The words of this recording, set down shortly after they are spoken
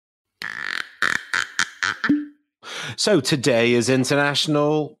So today is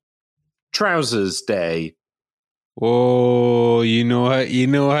International Trousers Day. Oh, you know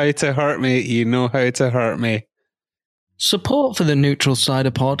how to hurt me. You know how to hurt me. Support for the Neutral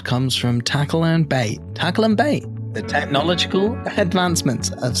Cider Pod comes from Tackle and Bait. Tackle and Bait, the technological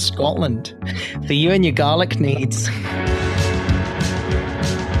advancements of Scotland. For you and your garlic needs.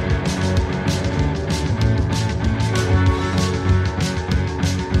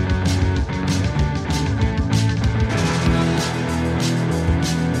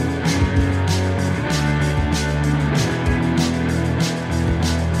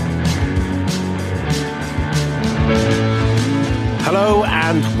 Hello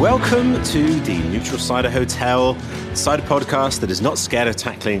and welcome to the Neutral Cider Hotel cider podcast that is not scared of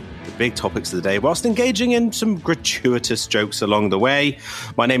tackling the big topics of the day whilst engaging in some gratuitous jokes along the way.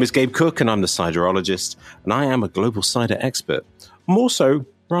 My name is Gabe Cook and I'm the ciderologist, and I am a global cider expert. I'm also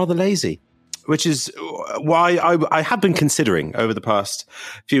rather lazy, which is why I have been considering over the past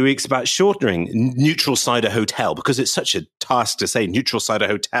few weeks about shortening Neutral Cider Hotel, because it's such a task to say Neutral Cider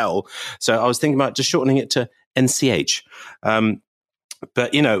Hotel. So I was thinking about just shortening it to NCH.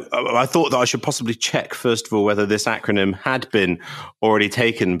 But, you know, I thought that I should possibly check, first of all, whether this acronym had been already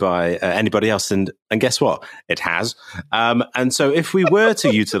taken by anybody else. And guess what? It has. And so if we were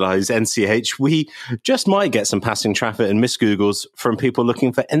to utilize NCH, we just might get some passing traffic and misgoogles from people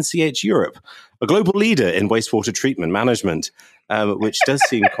looking for NCH Europe, a global leader in wastewater treatment management, which does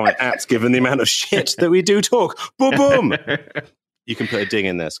seem quite apt given the amount of shit that we do talk. Boom, boom. You can put a ding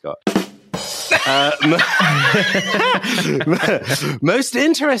in there, Scott. Most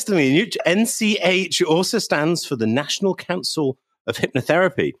interestingly, NCH also stands for the National Council of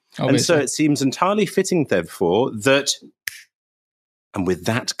Hypnotherapy. Obviously. And so it seems entirely fitting, therefore, that, and with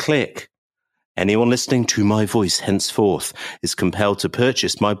that click, anyone listening to my voice henceforth is compelled to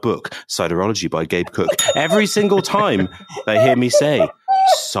purchase my book, Ciderology by Gabe Cook, every single time they hear me say,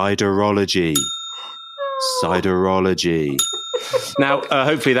 Ciderology. Ciderology. Now,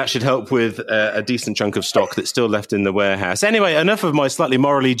 hopefully that should help with a decent chunk of stock that's still left in the warehouse. Anyway, enough of my slightly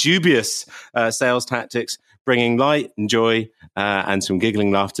morally dubious sales tactics, bringing light and joy and some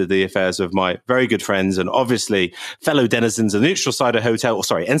giggling laughter to the affairs of my very good friends and obviously fellow denizens of the Neutral Cider Hotel,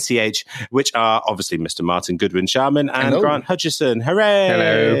 NCH, which are obviously Mr. Martin Goodwin-Sharman and Hello. Grant Hutchison. Hooray!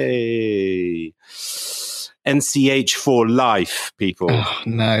 Hello. NCH for life, people. Oh,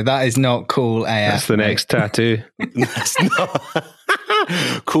 no, that is not cool AF. That's the next tattoo. That's not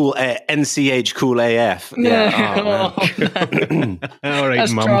cool. NCH cool AF. No, Yeah. Oh, man. no. All right,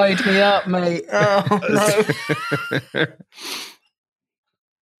 That's Mum. dried me up, mate. Oh, no.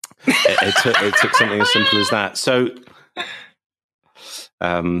 it took something as simple as that. So,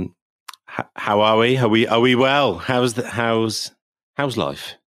 how are we? Are we well? How's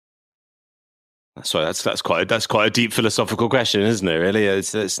life? Sorry, that's quite a deep philosophical question, isn't it? Really,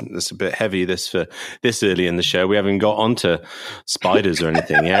 it's a bit heavy for this early in the show. We haven't got onto spiders or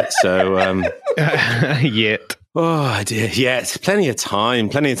anything yet, so Yet. oh dear, yes, plenty of time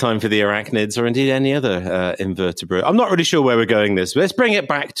for the arachnids or indeed any other invertebrate. I'm not really sure where we're going this. Let's bring it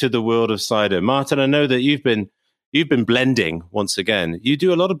back to the world of cider. Martin, I know that you've been blending once again. You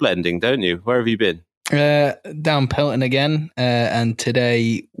do a lot of blending, don't you? Where have you been? Down Pilton again, and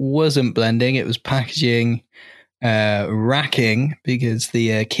today wasn't blending, it was packaging, racking, because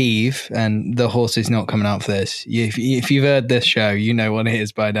the Kiev and the horse is not coming out for this. If you've heard this show, you know what it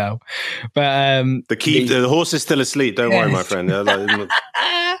is by now. But the horse is still asleep, don't worry, my friend.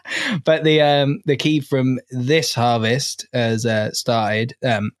 But the Kiev from this harvest has started,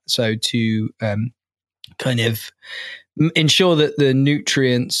 so to kind of ensure that the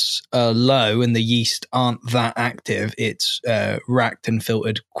nutrients are low and the yeast aren't that active, it's racked and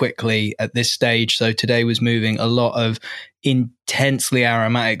filtered quickly at this stage. So today was moving a lot of intensely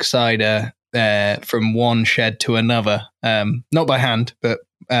aromatic cider from one shed to another. Not by hand, but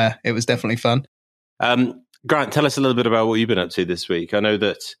it was definitely fun. Grant, tell us a little bit about what you've been up to this week. I know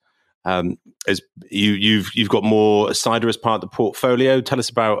that as you've got more cider as part of the portfolio. Tell us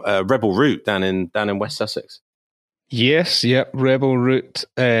about Rebel Root down in West Sussex. Yes, yep. Rebel Root,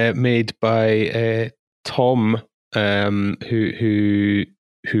 made by Tom, who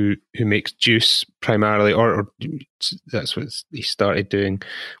makes juice primarily, or that's what he started doing.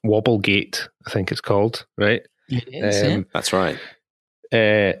 Wobblegate, I think it's called, right? It is, That's right.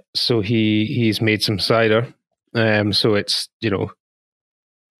 So he's made some cider. So it's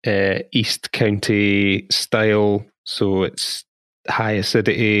East County style. So it's high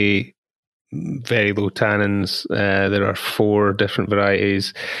acidity, very low tannins. There are 4 different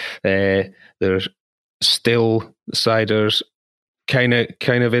varieties. There's still ciders, kind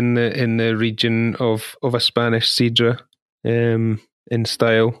of in the region of a Spanish Sidra in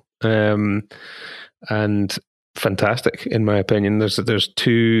style, and fantastic in my opinion. There's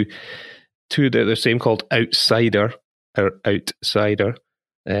two that are the same called Outsider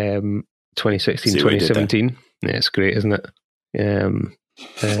 2016 2017. Yeah, it's great, isn't it? And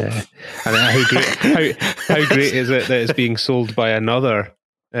how great is it that it's being sold by another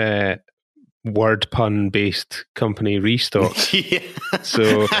word pun based company, Restock? Yeah,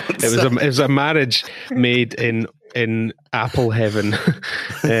 so it was a marriage made in Apple heaven.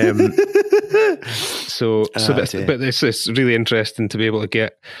 But it's really interesting to be able to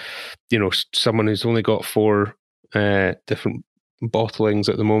get, someone who's only got 4 different bottlings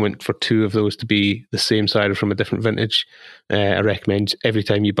at the moment, for 2 of those to be the same cider from a different vintage. I recommend every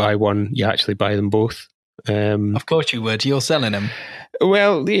time you buy one, you actually buy them both. Of course you would. You're selling them.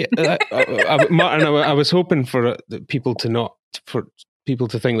 Well, yeah, Martin, I was hoping for people to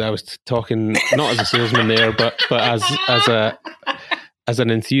think that I was talking not as a salesman there, but as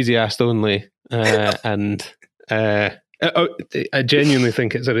an enthusiast only. And I genuinely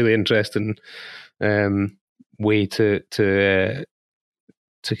think it's a really interesting way to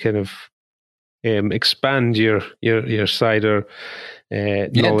kind of expand your cider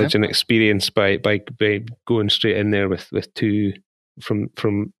knowledge and experience by going straight in there with 2 from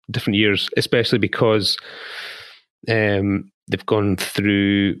different years, especially because they've gone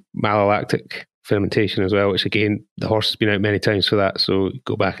through malolactic fermentation as well, which again, the horse has been out many times for that, so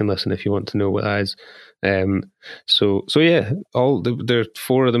go back and listen if you want to know what that is. So yeah, there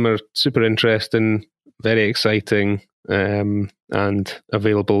 4 of them are super interesting, very exciting, and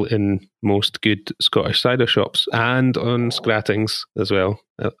available in most good Scottish cider shops and on Scrattings as well,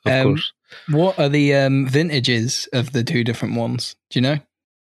 of course. What are the vintages of the 2 different ones? Do you know?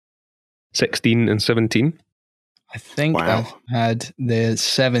 16 and 17. I think I've had the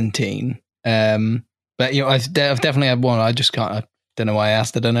 17. But I've definitely had one. I don't know why I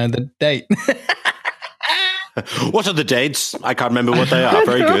asked. I don't know the date. What are the dates? I can't remember what they are.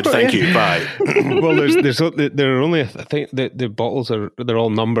 Very good, thank you. Bye. Well, there are only, I think the bottles they're all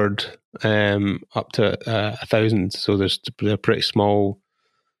numbered up to 1,000. So they're pretty small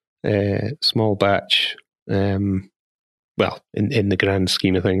batch. Well, in the grand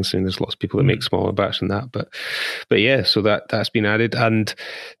scheme of things, and there's lots of people that make smaller batch than that. But yeah, so that's been added, and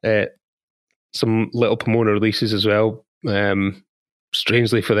some little Pomona releases as well.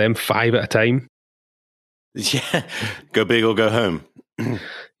 Strangely for them, 5 at a time. Yeah, go big or go home.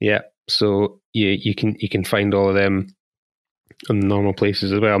 Yeah, so you can find all of them in normal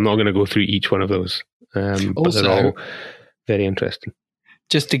places as well. I'm not going to go through each one of those, but they're all very interesting.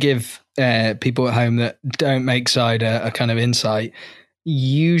 Just to give people at home that don't make cider a kind of insight,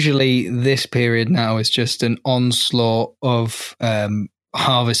 usually this period now is just an onslaught of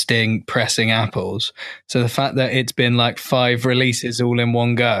harvesting, pressing apples. So the fact that it's been like 5 releases all in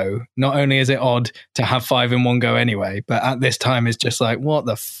one go, not only is it odd to have 5 in one go anyway, but at this time it's just like, what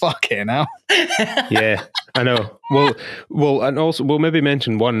the fuck here now? Yeah, I know. Well, and also we'll maybe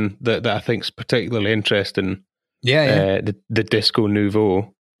mention one that I think is particularly interesting. Yeah. The Disco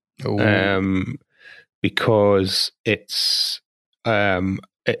Nouveau, because it's a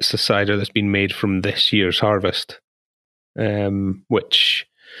cider that's been made from this year's harvest. Which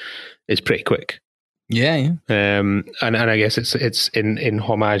is pretty quick. Yeah. And I guess it's in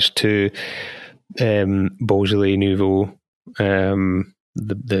homage to Beaujolais Nouveau,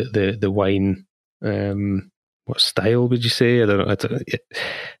 the wine. What style would you say? I don't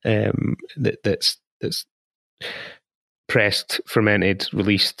know. That's pressed, fermented,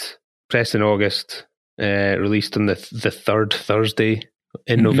 pressed in August, released on the 3rd Thursday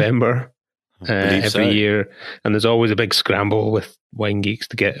in November. Every year, and there's always a big scramble with wine geeks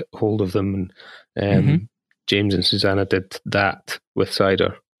to get hold of them, and James and Susanna did that with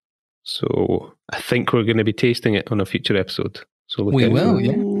cider, so I think we're going to be tasting it on a future episode, so we will.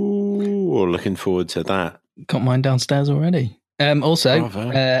 Yeah, we're looking forward to that. Got mine downstairs already.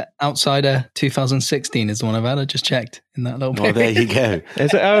 Also, Outsider 2016 is the one I've had. I just checked in that little period. There you go.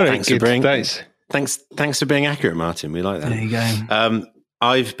 Is it? All right, thanks for being accurate, Martin. We like that. There you go.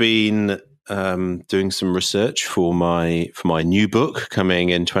 I've been doing some research for my new book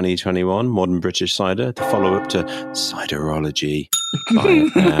coming in 2021, Modern British Cider, the follow-up to Ciderology. Buy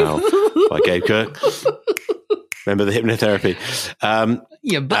it now by Gabe Kirk. Remember the hypnotherapy.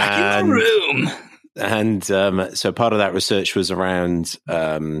 You're back in the room. And so part of that research was around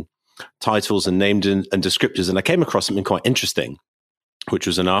titles and names and descriptors, and I came across something quite interesting. which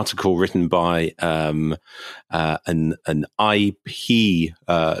was an article written by an IP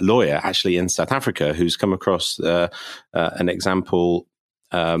lawyer, actually in South Africa, who's come across an example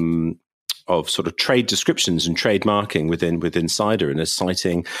of sort of trade descriptions and trademarking within cider, and is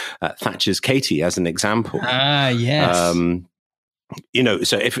citing Thatcher's Katie as an example. Yes.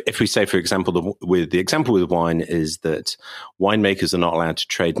 So if we say, for example, the example with wine is that winemakers are not allowed to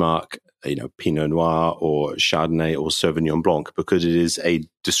trademark, Pinot Noir or Chardonnay or Sauvignon Blanc, because it is a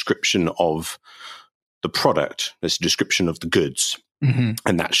description of the product. It's a description of the goods. Mm-hmm.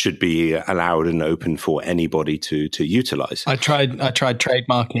 And that should be allowed and open for anybody to utilize. I tried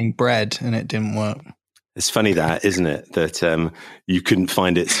trademarking bread and it didn't work. It's funny that, isn't it? That you couldn't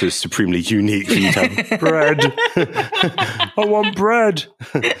find it so supremely unique for you to have bread. I want bread.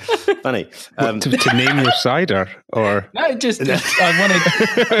 Funny. To name your cider, or no, just I wanted.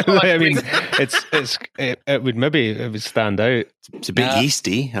 I mean, it would stand out. It's a bit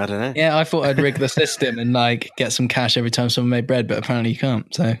yeasty. I don't know. Yeah, I thought I'd rig the system and get some cash every time someone made bread, but apparently you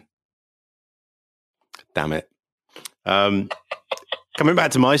can't. So, damn it. Coming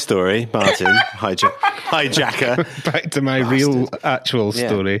back to my story, Martin, hijacker. Back to my real, actual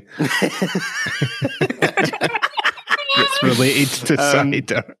story. It's related to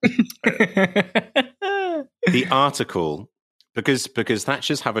cider. The article, because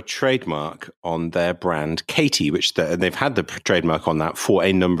Thatchers have a trademark on their brand, Katie, which they've had the trademark on that for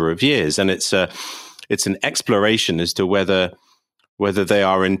a number of years, and it's an exploration as to whether they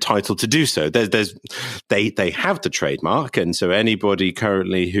are entitled to do so. They have the trademark, and so anybody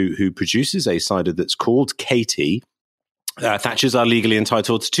currently who produces a cider that's called Katie, Thatchers are legally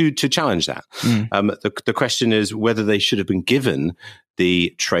entitled to challenge that. The question is whether they should have been given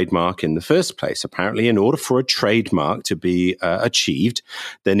the trademark in the first place. Apparently, in order for a trademark to be achieved,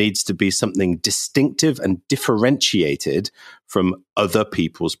 there needs to be something distinctive and differentiated from other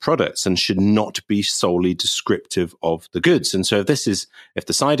people's products, and should not be solely descriptive of the goods. And so if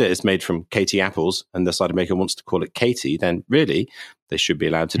the cider is made from Katie apples and the cider maker wants to call it Katie, then really they should be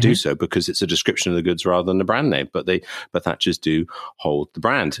allowed to do so, because it's a description of the goods rather than the brand name. But Thatchers do hold the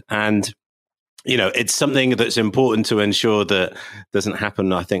brand. And it's something that's important to ensure that doesn't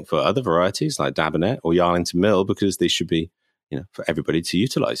happen, I think, for other varieties like Dabanet or Yarlington Mill, because they should be, for everybody to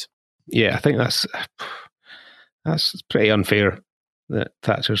utilize. Yeah, I think that's pretty unfair that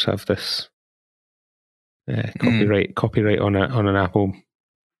Thatchers have this copyright on an apple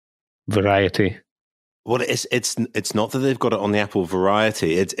variety. Well, it's not that they've got it on the apple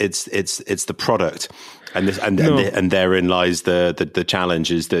variety. It's the product, and therein lies the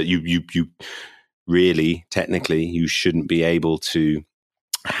challenge, is that you really, technically, you shouldn't be able to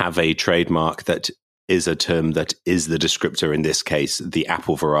have a trademark that is a term that is the descriptor, in this case, the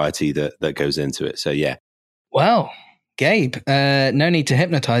apple variety that goes into it. So, yeah. Well, Gabe, no need to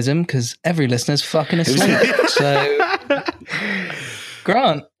hypnotize him, because every listener's fucking asleep. So,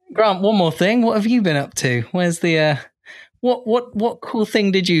 Grant, one more thing. What have you been up to? Where's the what cool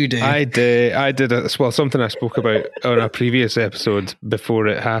thing did you do? I did something I spoke about on a previous episode before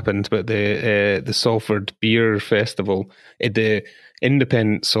it happened, but the Salford Beer Festival, the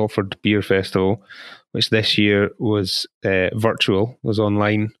Independent Salford Beer Festival, which this year was virtual, was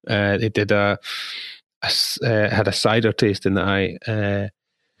online. They did had a cider tasting that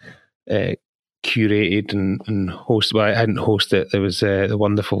I curated and hosted. Well, I hadn't hosted it. There was the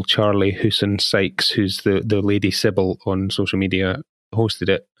wonderful Charlie Hooson Sykes, who's the Lady Sybil on social media, hosted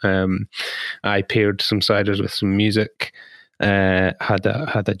it. I paired some ciders with some music, had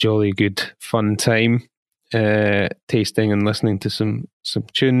a jolly good fun time tasting and listening to some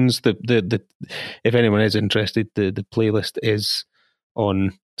tunes. The if anyone is interested, the playlist is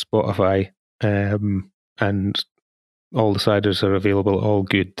on Spotify, and all the ciders are available. All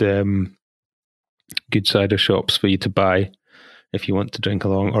good cider shops for you to buy if you want to drink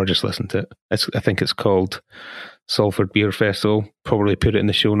along or just listen to it. I think it's called Salford Beer Festival. Probably put it in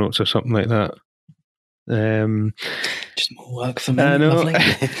the show notes or something like that. Just more work for me. I know.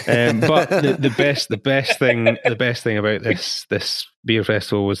 But the best thing about this beer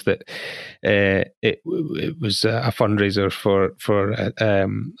festival was that it was a fundraiser for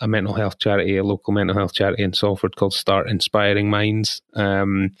a mental health charity, a local mental health charity in Salford called Start Inspiring Minds,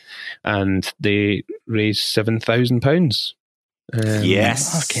 and they raised £7,000.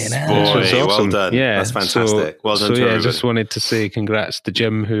 Yes, boy, awesome. Well done. Yeah, that's fantastic. Well done. I just wanted to say congrats to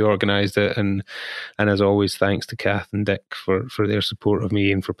Jim, who organised it, and as always, thanks to Kath and Dick for their support of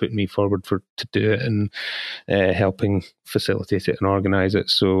me and for putting me forward to do it and helping facilitate it and organise it.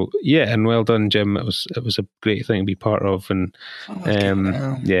 So yeah, and well done, Jim. It was a great thing to be part of, and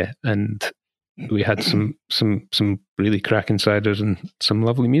and we had some really cracking ciders and some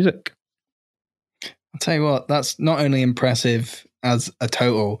lovely music. I'll tell you what, that's not only impressive as a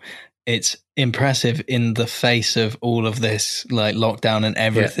total, it's impressive in the face of all of this, like lockdown and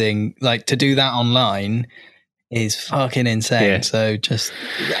everything. Yeah. Like to do that online is fucking insane. Yeah. So just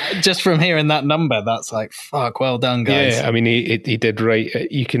from hearing that number, that's like, fuck, well done, guys. Yeah, I mean, he did right.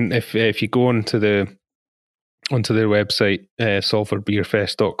 You can, if you go onto their website,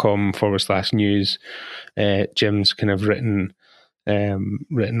 salfordbeerfest.com/news, Jim's kind of written a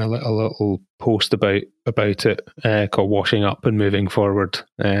little post about it called Washing Up and Moving Forward,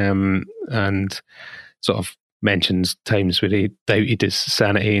 and sort of mentions times where he doubted his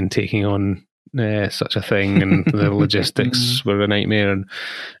sanity in taking on such a thing, and the logistics were a nightmare,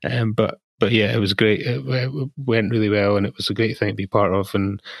 but yeah, it was great. It went really well, and it was a great thing to be part of,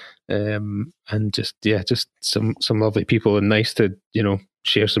 and just some lovely people, and nice to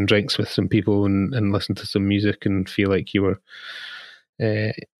share some drinks with some people and listen to some music and feel like you were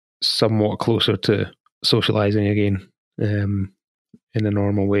somewhat closer to socializing again in a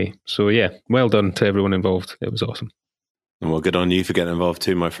normal way. So yeah, well done to everyone involved. It was awesome. Well, good on you for getting involved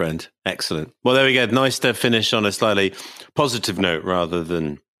too, my friend. Excellent. Well, there we go. Nice to finish on a slightly positive note rather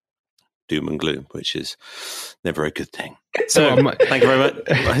than doom and gloom, which is never a good thing. So, thank you very much.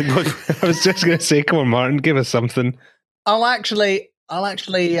 I was just going to say, come on, Martin, give us something. I'll actually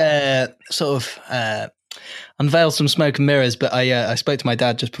sort of unveil some smoke and mirrors, but I spoke to my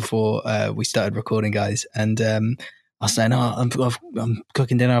dad just before we started recording, guys, and I was saying, I'm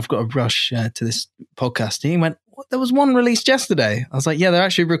cooking dinner, I've got to rush to this podcast. And he went, there was one released yesterday. I was like, yeah, they're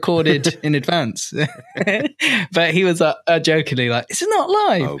actually recorded in advance. But he was jokingly like, is it not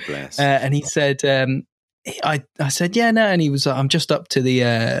live? Oh, bless. And he said, I said, yeah, no. And he was like, I'm just up to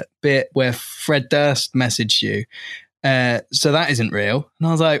the bit where Fred Durst messaged you. So that isn't real. And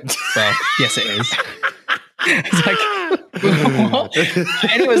I was like, well, yes, it is. It's like, what?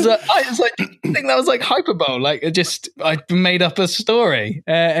 And it was I was like, I think that was like hyperbole. Like, I made up a story.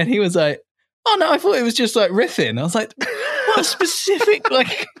 And he was like, oh no, I thought it was just like riffing. I was like, what specific,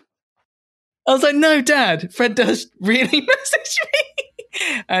 like, I was like, no, Dad, Fred does really message me.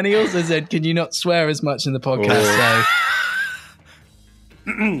 And he also said, can you not swear as much in the podcast?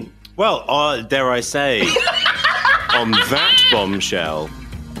 So, well, dare I say, on that bombshell,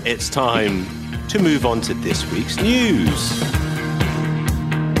 it's time to move on to this week's news.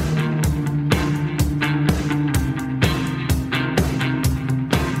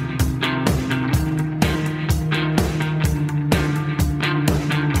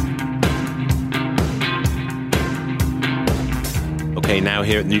 Now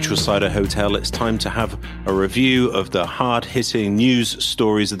here at Neutral Cider Hotel, it's time to have a review of the hard-hitting news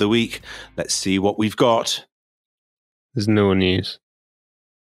stories of the week. Let's see what we've got. There's no news.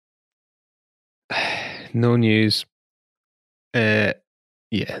 No news. Yeah,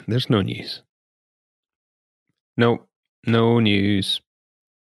 there's no news. No news.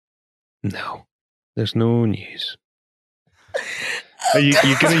 No, there's no news.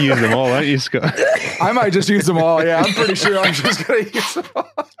 You're going to use them all, aren't you, Scott? I might just use them all. Yeah, I'm pretty sure I'm just going to use them all.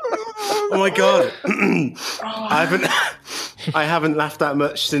 Oh my God. I haven't laughed that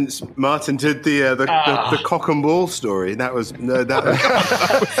much since Martin did the cock and ball story. That was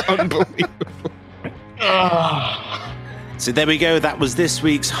unbelievable. So there we go. That was this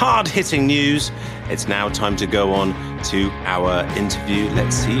week's hard-hitting news. It's now time to go on to our interview.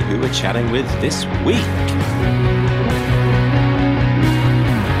 Let's see who we're chatting with this week.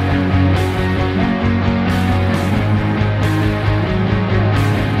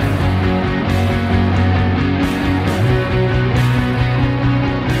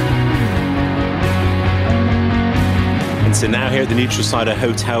 So now here at the Neutral Cider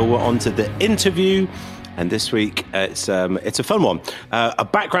Hotel, we're on to the interview. And this week, it's a fun one. A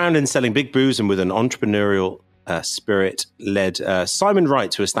background in selling big booze and with an entrepreneurial spirit led Simon Wright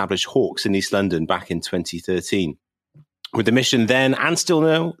to establish Hawks in East London back in 2013. With the mission then, and still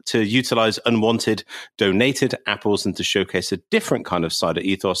now, to utilize unwanted, donated apples and to showcase a different kind of cider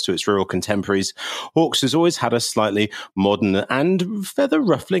ethos to its rural contemporaries, Hawks has always had a slightly modern and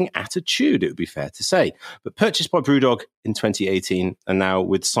feather-ruffling attitude, it would be fair to say. But purchased by Brewdog in 2018, and now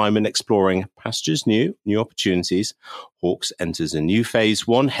with Simon exploring pastures new opportunities, Hawks enters a new phase,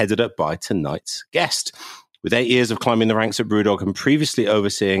 one headed up by tonight's guest. With 8 years of climbing the ranks at Brewdog and previously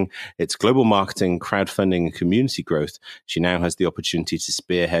overseeing its global marketing, crowdfunding, and community growth, she now has the opportunity to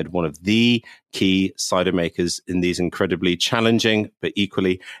spearhead one of the key cider makers in these incredibly challenging but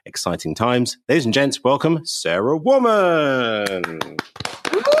equally exciting times. Ladies and gents, welcome Sarah Woman.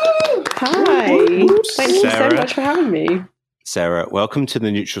 Hi. Thank you so much for having me. Sarah, welcome to the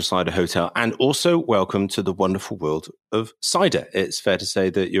Neutral Cider Hotel, and also welcome to the wonderful world of cider. It's fair to say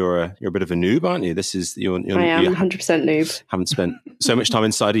that you're a bit of a noob, aren't you? This is I am 100% noob. Haven't spent so much time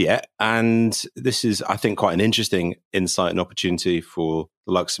in cider yet, and this is, I think, quite an interesting insight and opportunity for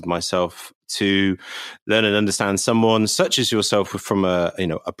the likes of myself to learn and understand someone such as yourself from a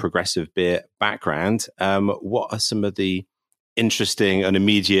progressive beer background. What are some of the interesting and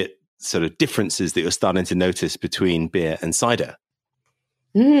immediate sort of differences that you're starting to notice between beer and cider?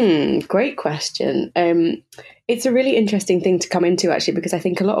 Great question. It's a really interesting thing to come into, actually, because I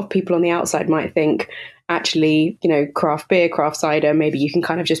think a lot of people on the outside might think, actually, craft beer, craft cider, maybe you can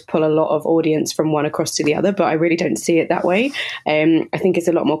kind of just pull a lot of audience from one across to the other, but I really don't see it that way. I think it's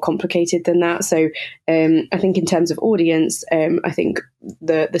a lot more complicated than that. So I think in terms of audience, I think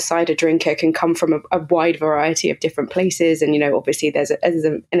the cider drinker can come from a wide variety of different places. And, obviously there's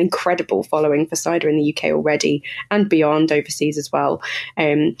an incredible following for cider in the UK already and beyond, overseas as well.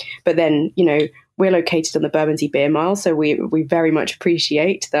 But then, we're located on the Bermondsey Beer Mile, so we very much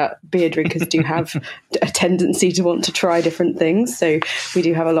appreciate that beer drinkers do have a tendency to want to try different things. So we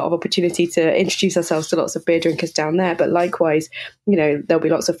do have a lot of opportunity to introduce ourselves to lots of beer drinkers down there. But likewise, there'll be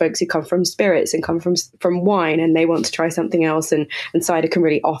lots of folks who come from spirits and come from wine, and they want to try something else. And cider can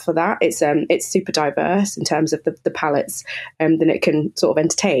really offer that. It's super diverse in terms of the palates that it can sort of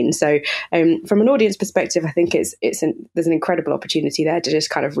entertain. So from an audience perspective, I think there's an incredible opportunity there to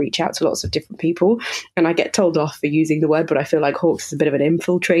just kind of reach out to lots of different people. And I get told off for using the word, but I feel like Hawks is a bit of an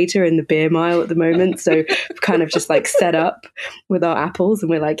infiltrator in the beer mile at the moment. So we've kind of just like set up with our apples and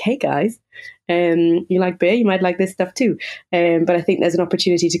we're like, hey guys, you like beer, you might like this stuff too. But I think there's an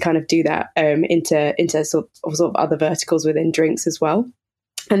opportunity to kind of do that into sort of other verticals within drinks as well.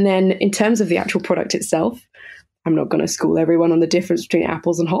 And then in terms of the actual product itself, I'm not going to school everyone on the difference between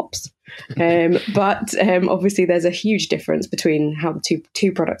apples and hops. But obviously there's a huge difference between how the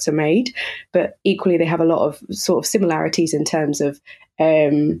two products are made, but equally they have a lot of sort of similarities in terms of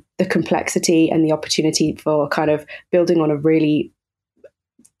the complexity and the opportunity for kind of building on a really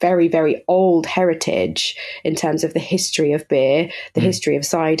very, very old heritage in terms of the history of beer, the history of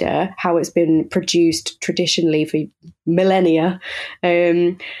cider, how it's been produced traditionally for millennia.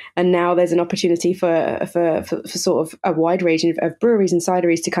 And now there's an opportunity for sort of a wide range of breweries and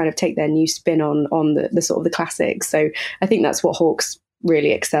cideries to kind of take their new spin on the sort of the classics. So I think that's what Hawks really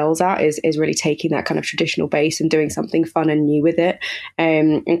excels at, is really taking that kind of traditional base and doing something fun and new with it,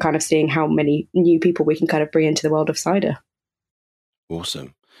 and kind of seeing how many new people we can kind of bring into the world of cider.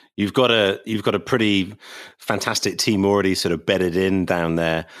 Awesome. You've got a pretty fantastic team already sort of bedded in down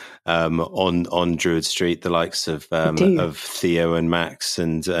there on Druid Street, the likes of Theo and Max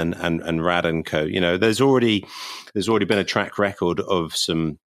and Rad and Co. There's already been a track record of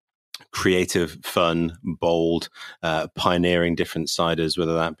some creative, fun, bold, pioneering different ciders,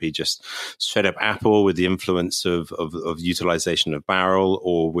 whether that be just straight up apple with the influence of utilization of barrel,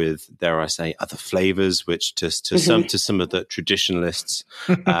 or with, dare I say, other flavors, which just to some of the traditionalists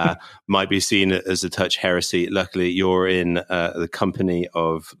might be seen as a touch heresy. Luckily, you're in the company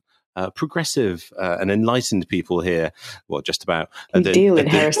of progressive and enlightened people here. Well, just about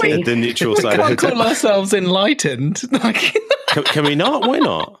heresy. The Neutral We Cider can't call ourselves enlightened. Can we not? Why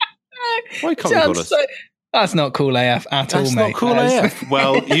not? Why can't we call us? That's not cool AF at all, mate. That's not cool AF.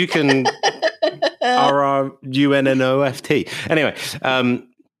 Well, you can RRUNNOFT. Anyway,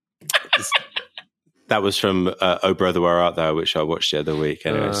 that was from Oh Brother, Where Art Thou, which I watched the other week.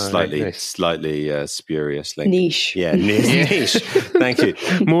 Anyway, slightly spurious link. Niche. Yeah, niche. Thank you.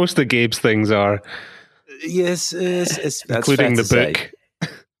 Most of Gabe's things are. Yes, that's including the book. Say.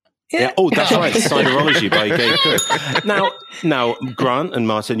 Yeah. Oh, that's right. Ciderology by Gabe Cook. Now, Grant and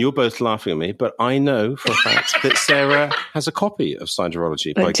Martin, you're both laughing at me, but I know for a fact that Sarah has a copy of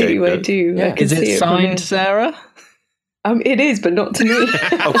Ciderology by Gabe Cook. I do. Yeah. Is it signed, Sarah? It is, but not to me.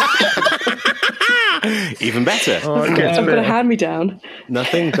 Even better. I've got a hand-me-down.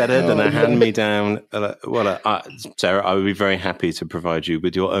 Nothing better than a hand-me-down. Sarah, I would be very happy to provide you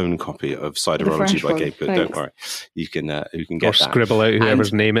with your own copy of Ciderology by Gabe Cook. Don't worry, you can get or that. Scribble out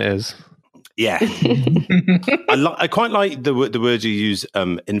whoever's name it is. Yeah, I quite like the word you use,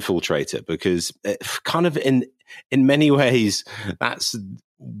 infiltrator, because it kind of in many ways that's.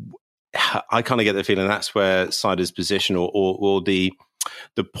 I kind of get the feeling that's where cider's position, or the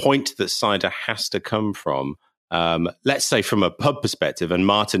point that cider has to come from. Let's say from a pub perspective, and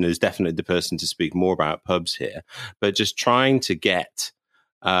Martin is definitely the person to speak more about pubs here, but just trying to get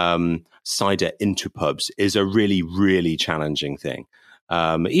cider into pubs is a really, really challenging thing.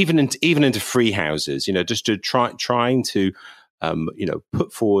 Even into free houses, just to trying to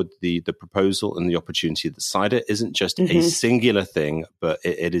put forward the proposal and the opportunity that cider isn't just a singular thing, but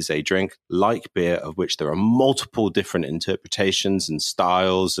it is a drink like beer, of which there are multiple different interpretations and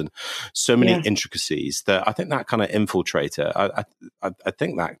styles and so many intricacies that I think that kind of infiltrator, I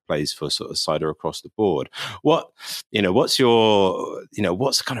think that plays for sort of cider across the board. What's kind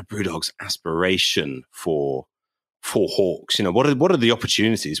of Brewdog's aspiration for Hawks? What are the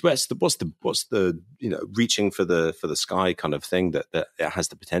opportunities? What's the reaching for the sky kind of thing that it has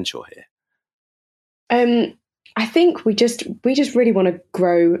the potential here? I think we just really want to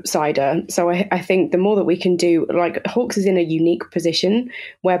grow cider. So I think the more that we can do, like Hawks is in a unique position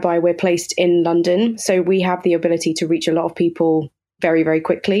whereby we're placed in London, so we have the ability to reach a lot of people very, very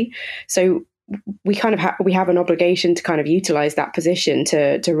quickly. So we kind of we have an obligation to kind of utilize that position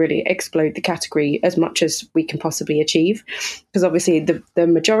to really explode the category as much as we can possibly achieve, because obviously the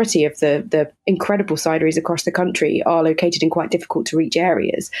majority of the incredible cideries across the country are located in quite difficult to reach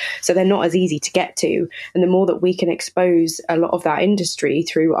areas, so they're not as easy to get to. And the more that we can expose a lot of that industry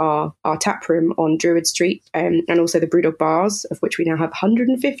through our tap room on Druid Street, and also the Brewdog bars, of which we now have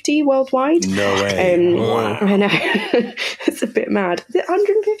 150 worldwide. No way. Wow. I know. It's a bit mad. Is it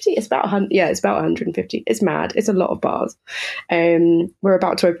 150? It's about 100. Yeah, it's about 150. It's mad. It's a lot of bars. We're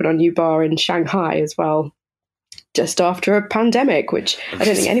about to open a new bar in Shanghai as well, just after a pandemic, which I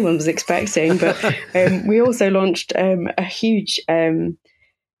don't think anyone was expecting. But we also launched a huge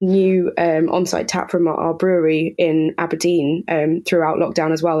new on-site tap room at our brewery in Aberdeen throughout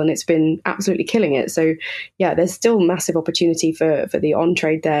lockdown as well, and it's been absolutely killing it. So yeah, there's still massive opportunity for the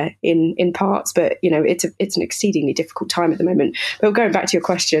on-trade there in parts, but it's an exceedingly difficult time at the moment. But going back to your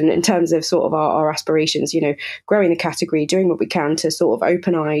question, in terms of sort of our aspirations, growing the category, doing what we can to sort of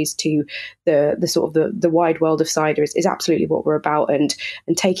open eyes to the sort of the wide world of cider is absolutely what we're about, and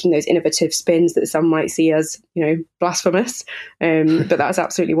taking those innovative spins that some might see as blasphemous, but that's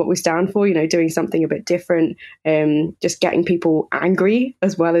absolutely what we stand for, doing something a bit different, just getting people angry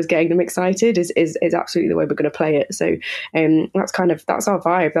as well as getting them excited is absolutely the way we're going to play it. So that's our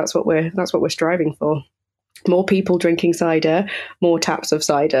vibe. That's what we're striving for. More people drinking cider, more taps of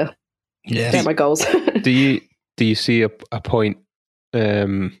cider. Yeah, they're my goals. Do you see a point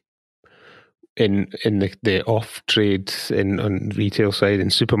in the off trade on retail side in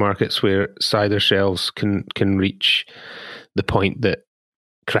supermarkets where cider shelves can reach the point that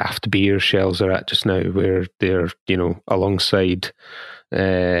craft beer shelves are at just now, where they're alongside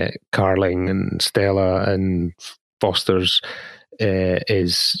Carling and Stella and Foster's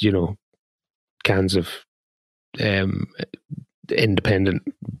is cans of independent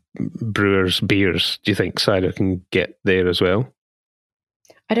brewers beers? Do you think cider can get there as well?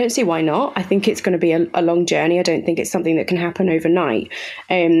 I don't see why not. I think it's going to be a long journey. I don't think it's something that can happen overnight.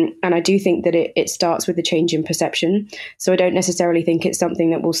 And I do think that it starts with the change in perception. So I don't necessarily think it's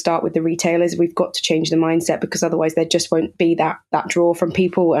something that will start with the retailers. We've got to change the mindset, because otherwise there just won't be that draw from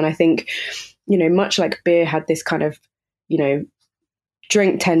people. And I think, much like beer had this kind of,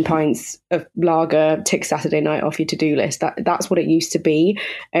 drink 10 pints of lager, tick Saturday night off your to-do list. That's what it used to be.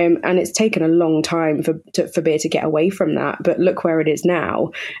 And it's taken a long time for beer to get away from that. But look where it is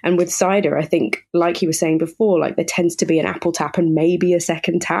now. And with cider, I think, like you were saying before, like there tends to be an apple tap and maybe a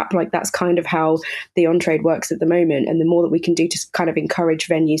second tap. Like that's kind of how the on-trade works at the moment. And the more that we can do to kind of encourage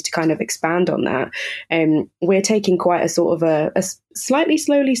venues to kind of expand on that, we're taking quite a sort of a slightly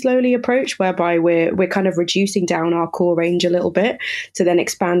slowly approach, whereby we're kind of reducing down our core range a little bit to then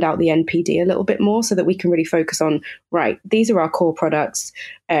expand out the NPD a little bit more, so that we can really focus on, right, these are our core products.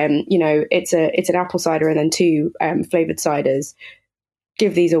 It's an apple cider and then 2 flavored ciders.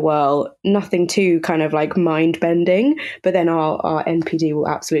 Give these a whirl. Nothing too kind of like mind bending, but then our NPD will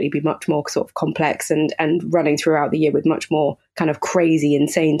absolutely be much more sort of complex and running throughout the year with much more kind of crazy,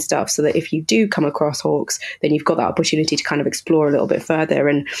 insane stuff, so that if you do come across Hawks, then you've got that opportunity to kind of explore a little bit further.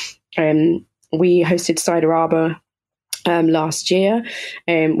 And we hosted Cider Arbor last year,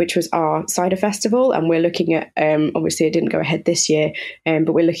 which was our cider festival, and we're looking at obviously it didn't go ahead this year,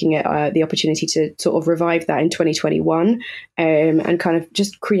 but we're looking at the opportunity to sort of revive that in 2021, and kind of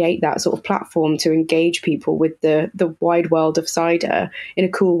just create that sort of platform to engage people with the wide world of cider in a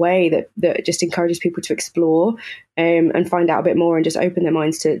cool way that just encourages people to explore and find out a bit more, and just open their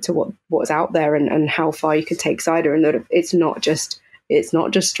minds to what's out there, and how far you can take cider, and that it's not just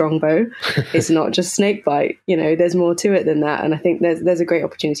Strongbow, it's not just Snakebite. There's more to it than that, and I think there's a great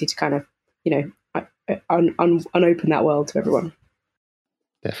opportunity to kind of unopen that world to everyone.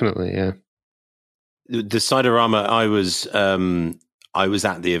 Definitely, yeah. The Ciderama, I was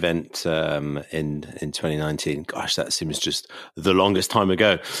at the event in 2019. Gosh, that seems just the longest time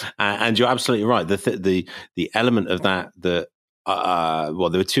ago. And you're absolutely right. The element of that well,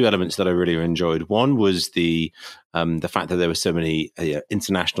 there were two elements that I really enjoyed. One was the fact that there were so many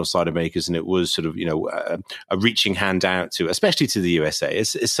international cider makers, and it was sort of a reaching hand out to, especially to the USA.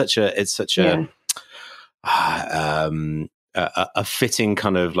 It's such a fitting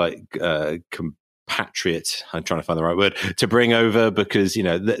kind of like compatriot. I'm trying to find the right word to bring over, because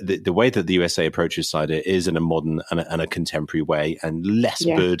the way that the USA approaches cider is in a modern and a contemporary way, and less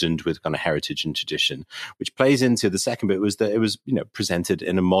burdened with kind of heritage and tradition, which plays into the second bit, was that it was presented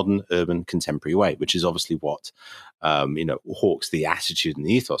in a modern, urban, contemporary way, which is obviously what Hawke's, the attitude and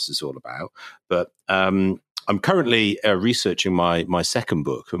the ethos, is all about. But I'm currently researching my second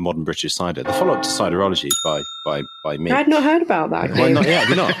book, Modern British Cider, the follow-up to Ciderology by me. I'd not heard about that. Why not? Yeah,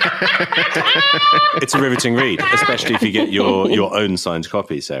 not. It's a riveting read, especially if you get your own signed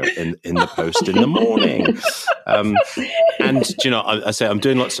copy, Sarah, in the post in the morning. And I say I'm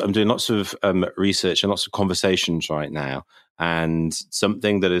doing lots of research and lots of conversations right now, and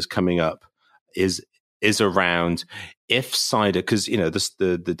something that is coming up is around if cider, because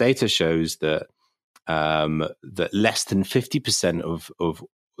the data shows that less than 50% of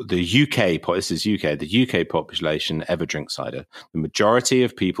the UK population ever drink cider. The majority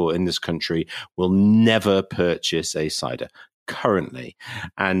of people in this country will never purchase a cider currently.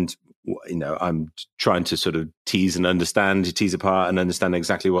 And I'm trying to sort of tease apart and understand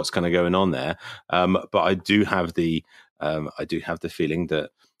exactly what's kind of going on there. But I do have the feeling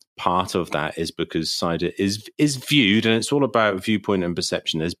that part of that is because cider is viewed, and it's all about viewpoint and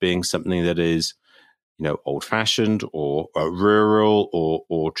perception, as being something that is old-fashioned or rural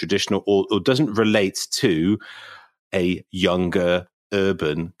or traditional, or doesn't relate to a younger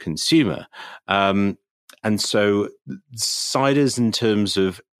urban consumer. And so ciders, in terms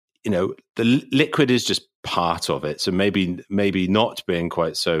of, the liquid is just part of it. So maybe not being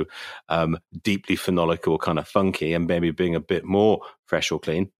quite so deeply phenolic or kind of funky, and maybe being a bit more fresh or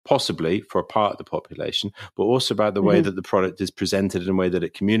clean, possibly for a part of the population, but also about the way that the product is presented and the way that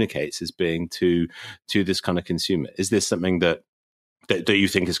it communicates as being to this kind of consumer. Is this something that you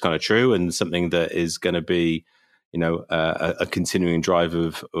think is kind of true, and something that is going to be, a continuing drive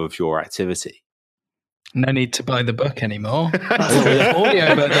of your activity? No need to buy the book anymore. That's all the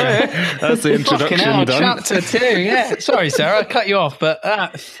audio book there. That's the introduction done. Chapter 2, yeah. Sorry, Sarah, I cut you off, but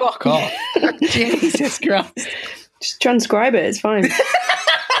fuck off. Jesus Christ. Just transcribe it, it's fine.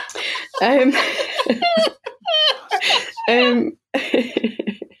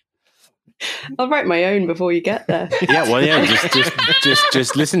 I'll write my own before you get there. Yeah, well, yeah,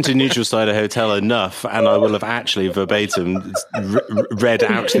 just listen to Neutral Cider Hotel enough, and I will have actually verbatim read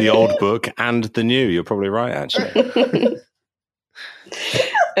out the old book and the new. You're probably right, actually.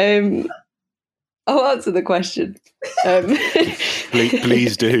 I'll answer the question.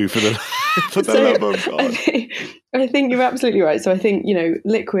 Please do, for the love of God. I think you're absolutely right. So I think,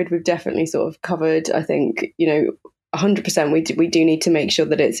 liquid we've definitely sort of covered. I think, 100% we do need to make sure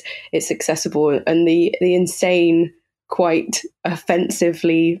that it's accessible, and the insane, quite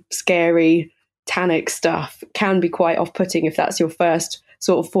offensively scary tannic stuff can be quite off-putting if that's your first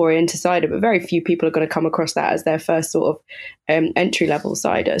sort of foray into cider, but very few people are going to come across that as their first sort of entry-level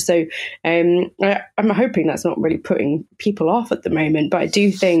cider. So I'm hoping that's not really putting people off at the moment, but I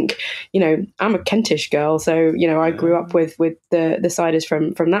do think, I'm a Kentish girl, so, I grew up with the ciders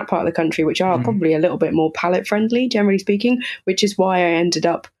from that part of the country, which are probably a little bit more palate-friendly, generally speaking, which is why I ended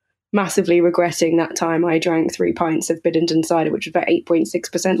up massively regretting that time I drank 3 pints of Biddenden cider, which was about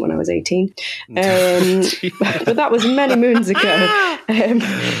 8.6% when I was 18. But that was many moons ago. Fucking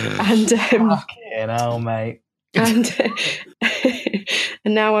hell, mate. And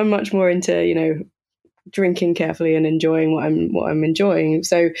now I'm much more into, drinking carefully and enjoying what I'm enjoying.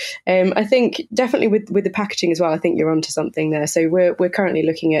 So I think definitely with the packaging as well, I think you're onto something there. So we're currently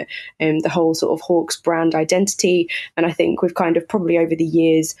looking at the whole sort of Hawke's brand identity, and I think we've kind of probably over the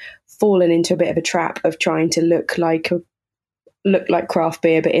years fallen into a bit of a trap of trying to look like craft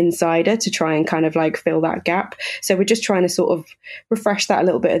beer but in cider, to try and kind of like fill that gap. So we're just trying to sort of refresh that a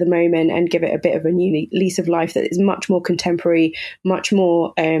little bit at the moment and give it a bit of a new lease of life that is much more contemporary, much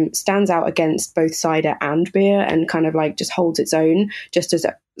more stands out against both cider and beer, and kind of like just holds its own just as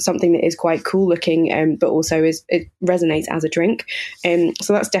something that is quite cool looking, but also it resonates as a drink.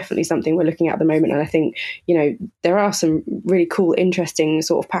 So that's definitely something we're looking at the moment. And I think, there are some really cool, interesting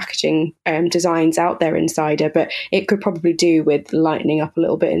sort of packaging designs out there in cider, but it could probably do with lightening up a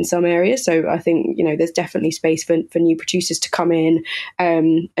little bit in some areas. So I think, there's definitely space for new producers to come in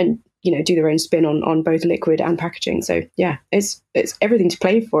and do their own spin on both liquid and packaging. So yeah, it's everything to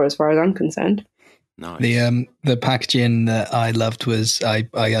play for as far as I'm concerned. Nice. The packaging that I loved was I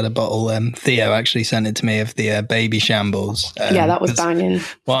got a bottle. Theo actually sent it to me of the baby shambles. Yeah, that was banging.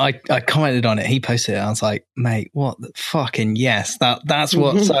 Well, I commented on it. He posted it. I was like, mate, what the fucking yes, that's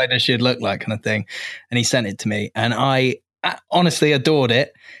what cider should look like, kind of thing. And he sent it to me, and I honestly adored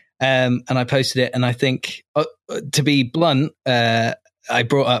it. And I posted it, and I think, to be blunt, I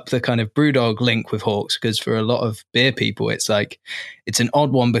brought up the kind of Brewdog link with Hawks because for a lot of beer people, it's an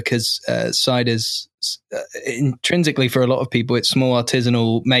odd one because cider's intrinsically for a lot of people, it's small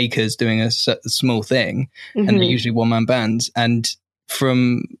artisanal makers doing a small thing, and they're usually one-man bands. And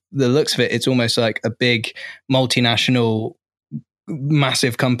from the looks of it, it's almost like a big multinational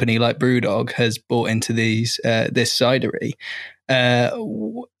massive company like Brewdog has bought into this cidery.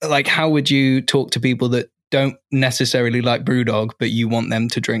 Like, how would you talk to people that don't necessarily like Brewdog, but you want them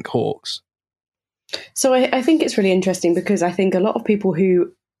to drink Hawks? So I think it's really interesting because I think a lot of people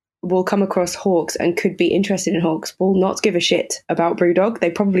who will come across Hawks and could be interested in Hawks will not give a shit about Brewdog. They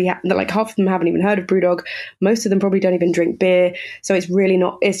probably like half of them haven't even heard of Brewdog. Most of them probably don't even drink beer. So it's really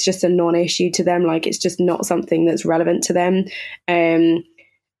not, it's just a non-issue to them. Like, it's just not something that's relevant to them.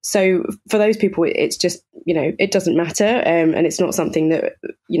 So for those people, it's just, it doesn't matter. And it's not something that,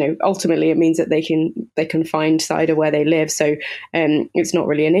 ultimately it means that they can find cider where they live. So it's not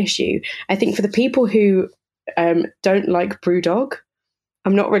really an issue. I think for the people who don't like Brewdog,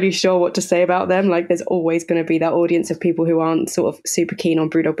 I'm not really sure what to say about them. Like, there's always going to be that audience of people who aren't sort of super keen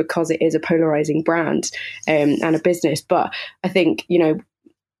on Brewdog because it is a polarizing brand and a business. But I think,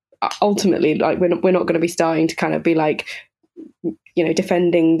 ultimately, like, we're not going to be starting to kind of be like,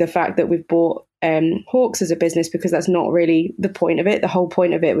 defending the fact that we've bought Hawks as a business, because that's not really the point of it. The whole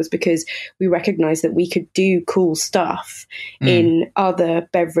point of it was because we recognized that we could do cool stuff in other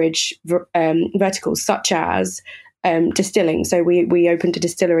beverage verticals, such as distilling. So we opened a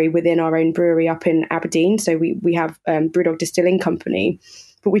distillery within our own brewery up in Aberdeen. So we have Brewdog Distilling Company,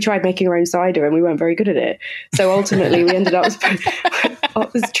 but we tried making our own cider and we weren't very good at it. So ultimately we ended up,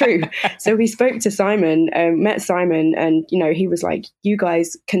 it's true. So we spoke to Simon, met Simon, and, he was like, you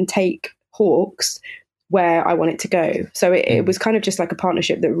guys can take Hawks where I want it to go. So it was kind of just like a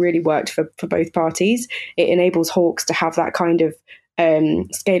partnership that really worked for both parties. It enables Hawks to have that kind of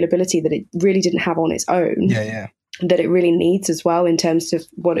scalability that it really didn't have on its own. Yeah. That it really needs as well in terms of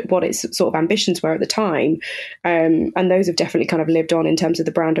what its sort of ambitions were at the time. And those have definitely kind of lived on in terms of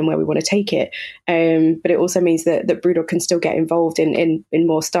the brand and where we want to take it. But it also means that Brewdog can still get involved in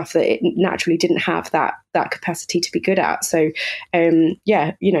more stuff that it naturally didn't have that capacity to be good at. So,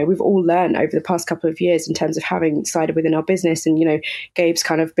 we've all learned over the past couple of years in terms of having cider within our business. And, Gabe's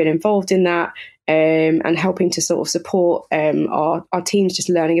kind of been involved in that. And helping to sort of support our teams, just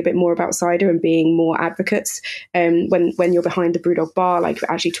learning a bit more about cider and being more advocates. When you're behind the Brewdog bar, like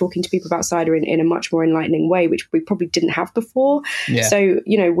actually talking to people about cider in a much more enlightening way, which we probably didn't have before. Yeah. So,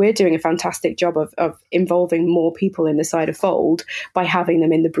 we're doing a fantastic job of involving more people in the cider fold by having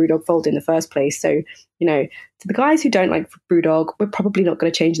them in the Brewdog fold in the first place. So, to the guys who don't like Brewdog, we're probably not going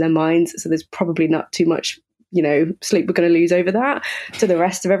to change their minds. So there's probably not too much sleep we're going to lose over that. To the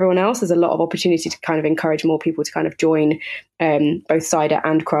rest of everyone else, there's a lot of opportunity to kind of encourage more people to kind of join both cider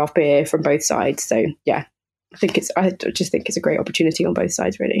and craft beer from both sides. So yeah, I just think it's a great opportunity on both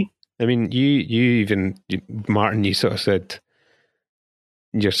sides, really. I mean, Martin, you sort of said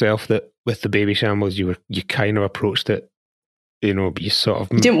yourself that with the baby shambles, you kind of approached it, you sort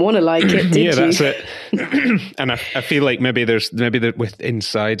of... You didn't want to like it, did you? Yeah, that's it. And I feel like maybe with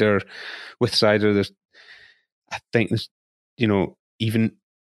cider, there's, I think there's, even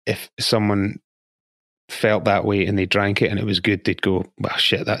if someone felt that way and they drank it and it was good, they'd go, well,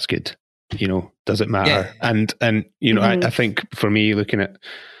 shit, that's good. Does it matter? Yeah. And I think for me, looking at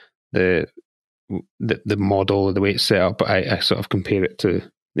the model, the way it's set up, I sort of compare it to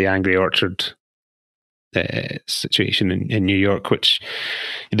the Angry Orchard situation in New York, which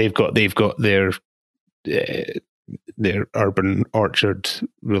they've got their urban orchard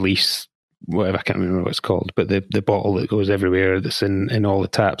release, whatever, I can't remember what it's called, but the bottle that goes everywhere, that's in all the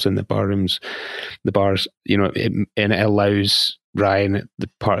taps in the bar rooms, the bars, and it allows Ryan, the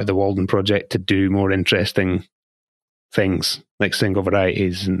part of the Walden project, to do more interesting things like single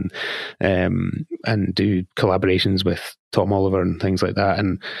varieties and do collaborations with Tom Oliver and things like that.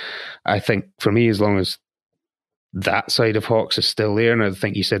 And I think for me, as long as that side of Hawks is still there, and I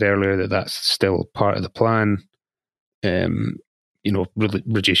think you said earlier that that's still part of the plan, really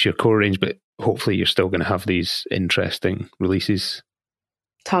reduce your core range, but hopefully you're still going to have these interesting releases.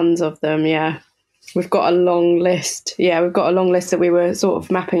 Tons of them, yeah. We've got a long list. Yeah, we've got a long list that we were sort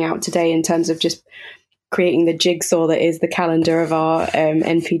of mapping out today in terms of just creating the jigsaw that is the calendar of our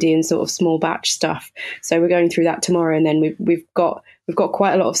NPD and sort of small batch stuff. So we're going through that tomorrow, and then we've got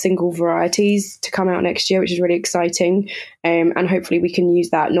quite a lot of single varieties to come out next year, which is really exciting. And hopefully we can use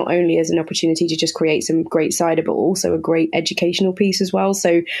that not only as an opportunity to just create some great cider, but also a great educational piece as well.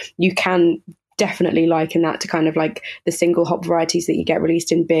 So you can definitely liken that to kind of like the single hop varieties that you get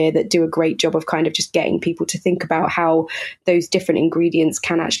released in beer that do a great job of kind of just getting people to think about how those different ingredients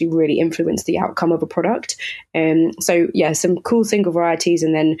can actually really influence the outcome of a product. So yeah, some cool single varieties,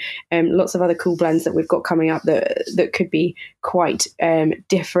 and then lots of other cool blends that we've got coming up that could be quite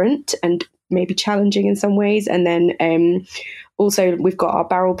different and maybe challenging in some ways. And then also, we've got our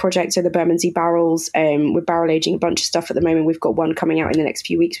barrel project, so the Bermondsey barrels. We're barrel aging a bunch of stuff at the moment. We've got one coming out in the next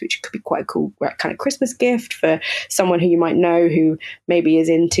few weeks, which could be quite a cool kind of Christmas gift for someone who you might know who maybe is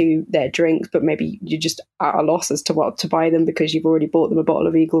into their drinks, but maybe you're just at a loss as to what to buy them because you've already bought them a bottle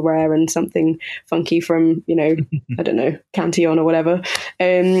of Eagle Rare and something funky from, I don't know, Cantillon or whatever.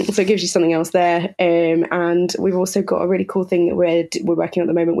 So it gives you something else there. And we've also got a really cool thing that we're working on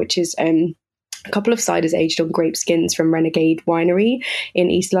at the moment, which is a couple of ciders aged on grape skins from Renegade Winery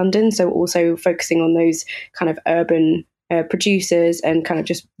in East London. So also focusing on those kind of urban producers and kind of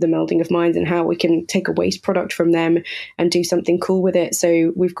just the melding of minds and how we can take a waste product from them and do something cool with it.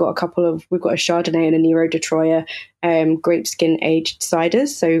 So we've got a Chardonnay and a Nero de Troyes grape skin aged ciders.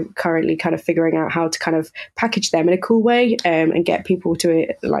 So currently kind of figuring out how to kind of package them in a cool way and get people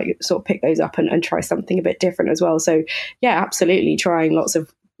to like sort of pick those up and try something a bit different as well. So yeah, absolutely trying lots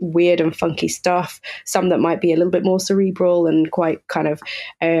of weird and funky stuff, some that might be a little bit more cerebral and quite kind of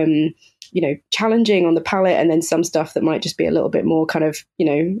challenging on the palate, and then some stuff that might just be a little bit more kind of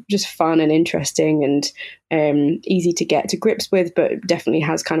just fun and interesting and easy to get to grips with, but definitely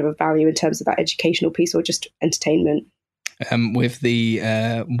has kind of a value in terms of that educational piece or just entertainment. With the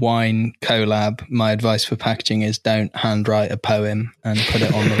wine collab, my advice for packaging is don't handwrite a poem and put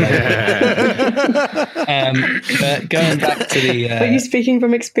it on the label. But going back to the... Are you speaking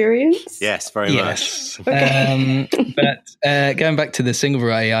from experience? Yes, very much. Okay. But going back to the single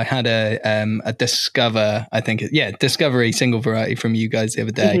variety, I had a Discover, Discovery single variety from you guys the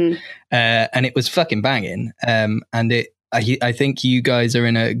other day. And it was fucking banging. And I think you guys are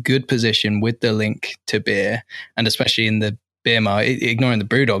in a good position with the link to beer, and especially in the beer market, ignoring the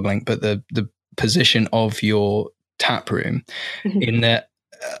Brewdog link, but the position of your tap room in the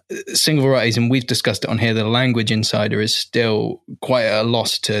single varieties. And we've discussed it on here. The language in cider is still quite a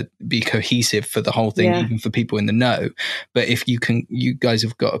loss to be cohesive for the whole thing, even for people in the know. But if you guys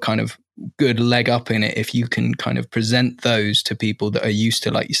have got a kind of good leg up in it, if you can kind of present those to people that are used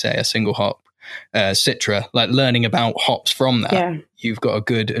to, like you say, a single hop Citra, like learning about hops from that, you've got a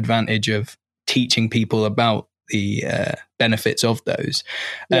good advantage of teaching people about the benefits of those.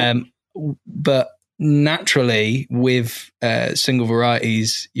 But naturally with single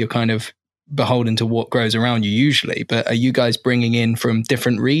varieties, you're kind of beholden to what grows around you usually. But are you guys bringing in from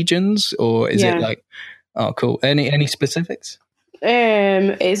different regions, or is it like, oh cool, any specifics?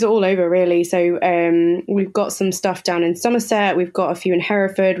 It's all over really. So we've got some stuff down in Somerset, we've got a few in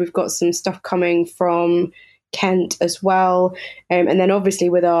Hereford, we've got some stuff coming from Kent as well, and then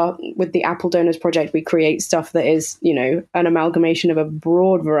obviously with the Apple Donors Project, we create stuff that is an amalgamation of a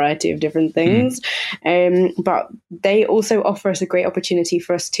broad variety of different things. But they also offer us a great opportunity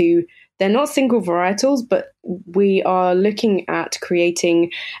for us to, they're not single varietals, but we are looking at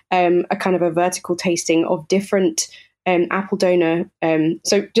creating a kind of a vertical tasting of different Apple Donor.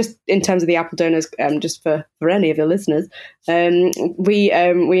 So just in terms of the Apple Donors, just for any of your listeners, we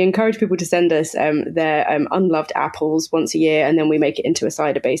encourage people to send us their unloved apples once a year, and then we make it into a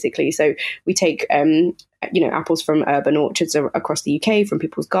cider basically. So we take apples from urban orchards across the UK, from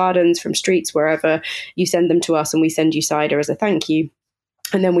people's gardens, from streets, wherever. You send them to us and we send you cider as a thank you.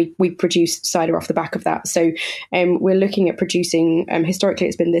 And then we produce cider off the back of that. So we're looking at producing, historically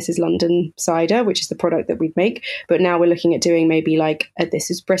it's been This Is London cider, which is the product that we make. But now we're looking at doing maybe like,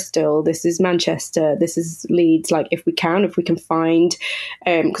 this is Bristol, this is Manchester, this is Leeds, like if we can find,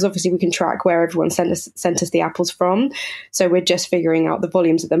 because obviously we can track where everyone sent us the apples from. So we're just figuring out the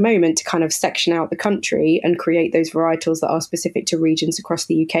volumes at the moment to kind of section out the country and create those varietals that are specific to regions across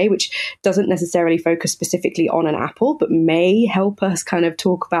the UK, which doesn't necessarily focus specifically on an apple, but may help us kind of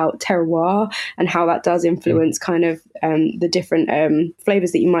talk about terroir and how that does influence kind of the different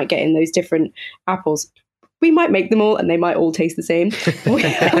flavors that you might get in those different apples. We might make them all and they might all taste the same.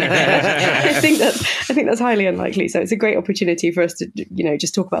 I think that's highly unlikely. So it's a great opportunity for us to,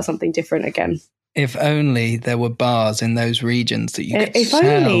 just talk about something different again. If only there were bars in those regions that you could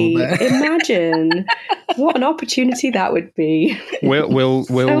sell. Imagine what an opportunity that would be. Will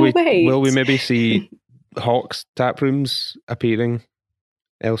we maybe see Hawks tap rooms appearing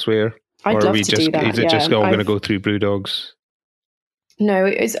elsewhere? I'd or love are we to just do that. is it just yeah. all going to go through Brewdogs? No,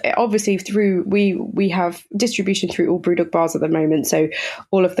 it's obviously through we have distribution through all Brewdog bars at the moment, so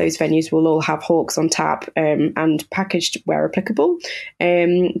all of those venues will all have Hawks on tap and packaged where applicable.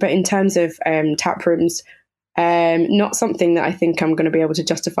 But in terms of tap rooms, not something that I think I'm going to be able to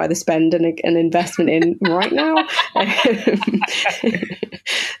justify the spend and an investment in right now.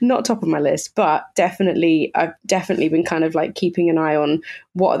 Not top of my list, but I've definitely been kind of like keeping an eye on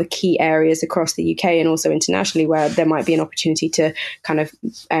what are the key areas across the UK and also internationally where there might be an opportunity to kind of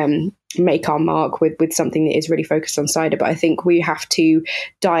make our mark with something that is really focused on cider. But I think we have to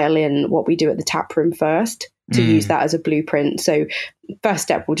dial in what we do at the tap room first to use that as a blueprint. So first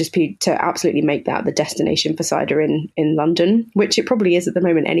step will just be to absolutely make that the destination for cider in London, which it probably is at the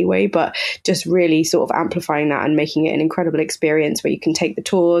moment anyway, but just really sort of amplifying that and making it an incredible experience where you can take the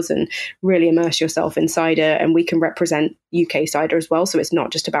tours and really immerse yourself in cider, and we can represent UK cider as well. So it's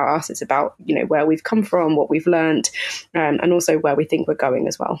not just about us, it's about, you know, where we've come from, what we've learned, and also where we think we're going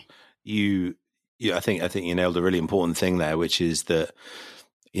as well. I think you nailed a really important thing there, which is that,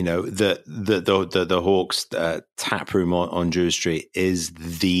 you know, the Hawks tap room on Drury Street is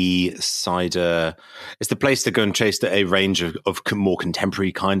the cider. It's the place to go and chase a range of more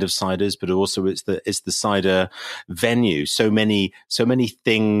contemporary kind of ciders, but also it's the cider venue. So many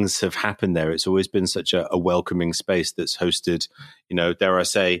things have happened there. It's always been such a welcoming space that's hosted, you know, dare I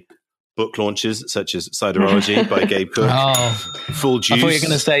say, book launches such as Ciderology by Gabe Cook. Full Juice. I thought you were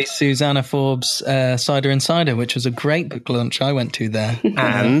going to say Susanna Forbes' Cider Insider, which was a great book launch. I went to there.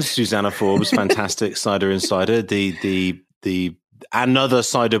 And Susanna Forbes' fantastic Cider Insider, the another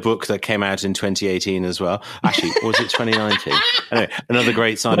cider book that came out in 2018 as well. Actually, was it 2019? Anyway, another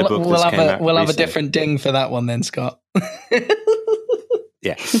great cider book that came out. We'll have a different ding for that one then, Scott.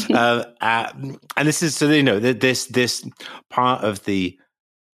 Yeah. And this is, so, you know, this part of the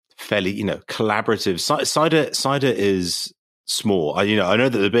fairly, you know, collaborative cider is small. I know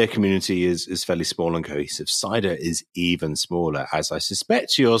that the beer community is fairly small and cohesive. Cider is even smaller, as I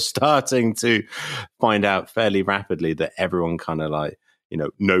suspect you're starting to find out fairly rapidly, that everyone kind of like, you know,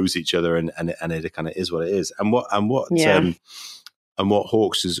 knows each other and it kind of is what it is. And what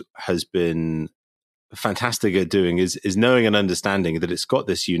Hawks has been fantastic at doing is knowing and understanding that it's got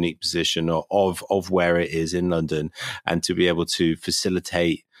this unique position of where it is in London, and to be able to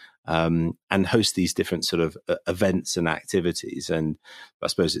facilitate and host these different sort of events and activities. And I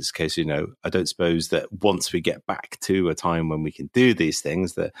suppose it's a case, you know, I don't suppose that once we get back to a time when we can do these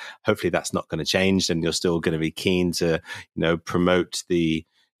things, that hopefully that's not going to change, and you're still going to be keen to, you know, promote the,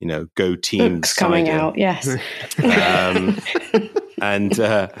 you know, Go Team books coming out. Yes.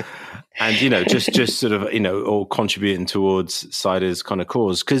 And you know, just sort of, you know, all contributing towards cider's kind of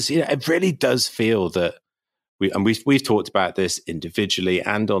cause, because, you know, it really does feel that we've talked about this individually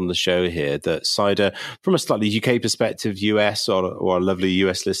and on the show here, that cider, from a slightly UK perspective, US or our lovely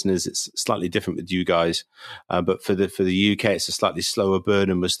US listeners, it's slightly different with you guys. But for the UK, it's a slightly slower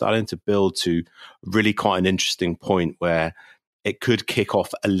burn, and we're starting to build to really quite an interesting point where it could kick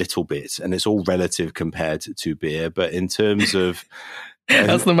off a little bit, and it's all relative compared to beer. But in terms of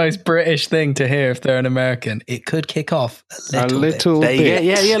that's the most British thing to hear if they're an American. It could kick off a little bit.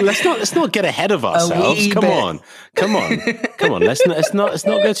 Yeah. Let's not get ahead of ourselves. Come on. Let's not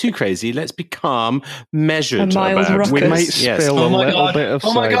go too crazy. Let's be calm, measured about. We might spill a little bit of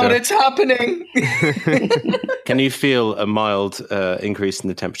cider. Oh my God, it's happening. Can you feel a mild increase in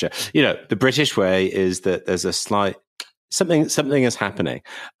the temperature? You know, the British way is that there's a slight something is happening,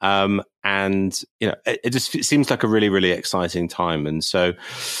 and you know, it just seems like a really, really exciting time. And so,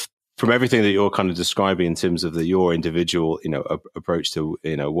 from everything that you're kind of describing in terms of your individual, you know, approach to,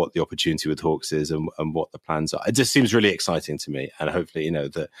 you know, what the opportunity with Hawks is and what the plans are, it just seems really exciting to me. And hopefully, you know,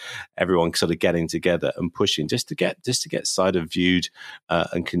 that everyone sort of getting together and pushing just to get cider viewed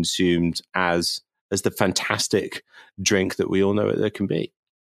and consumed as the fantastic drink that we all know it can be.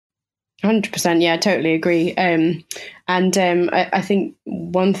 100%. Yeah, I totally agree. I think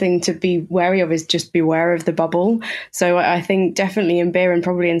one thing to be wary of is just beware of the bubble. So I think definitely in beer and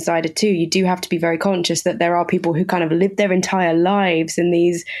probably in cider too, you do have to be very conscious that there are people who kind of live their entire lives in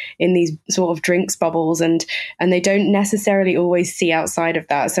these sort of drinks bubbles, and they don't necessarily always see outside of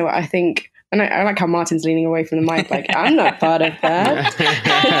that. So I think, and I like how Martin's leaning away from the mic, like, I'm not part of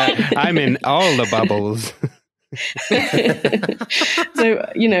that. I'm in all the bubbles. So,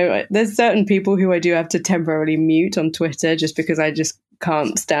 you know, there's certain people who I do have to temporarily mute on Twitter just because I just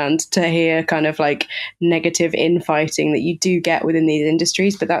can't stand to hear kind of like negative infighting that you do get within these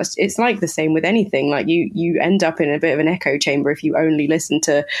industries. But it's like the same with anything. Like you end up in a bit of an echo chamber if you only listen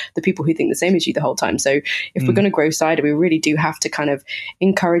to the people who think the same as you the whole time. So if we're going to grow cider, we really do have to kind of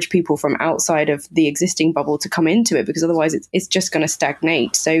encourage people from outside of the existing bubble to come into it, because otherwise it's just going to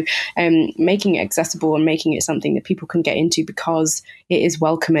stagnate. So making it accessible and making it something that people can get into because it is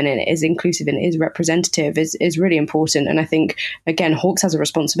welcoming and it is inclusive and it is representative is really important. And I think, again, Hawkes has a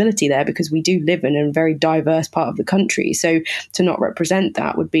responsibility there because we do live in a very diverse part of the country. So to not represent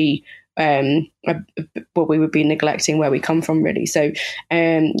that would be what we would be neglecting where we come from, really. So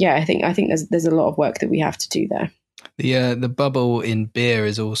I think there's a lot of work that we have to do there. The bubble in beer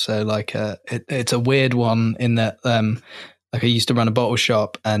is also like it's a weird one in that like I used to run a bottle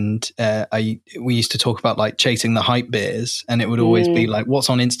shop, and we used to talk about like chasing the hype beers, and it would always be like, what's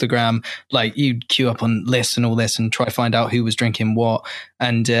on Instagram? Like you'd queue up on lists and all this and try to find out who was drinking what.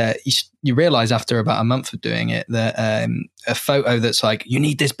 And you realize after about a month of doing it that a photo that's like, you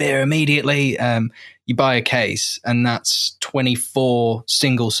need this beer immediately. You buy a case and that's 24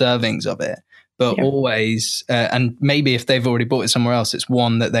 single servings of it. But always, and maybe if they've already bought it somewhere else, it's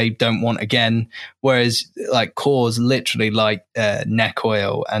one that they don't want again. Whereas like Coors, literally like Neck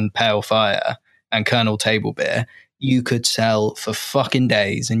Oil and Pale Fire and Colonel Table Beer, you could sell for fucking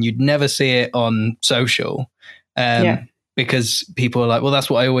days and you'd never see it on social because people are like, well, that's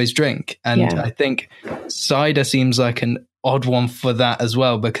what I always drink. And I think cider seems like an odd one for that as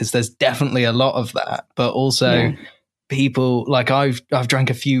well, because there's definitely a lot of that, but also... people like I've drank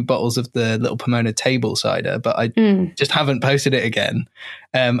a few bottles of the Little Pomona table cider, but I just haven't posted it again.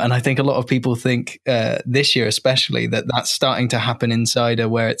 And I think a lot of people think this year, especially, that's starting to happen in cider,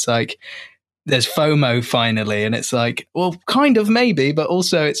 where it's like there's FOMO finally, and it's like, well, kind of maybe, but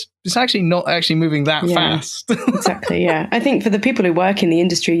also it's actually not actually moving that fast. Exactly. Yeah, I think for the people who work in the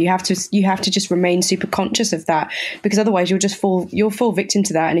industry, you have to just remain super conscious of that, because otherwise you'll fall victim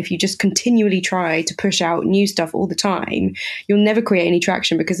to that. And if you just continually try to push out new stuff all the time, you'll never create any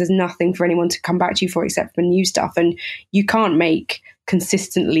traction, because there's nothing for anyone to come back to you for except for new stuff, and you can't make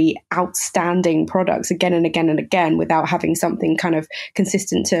consistently outstanding products again and again and again without having something kind of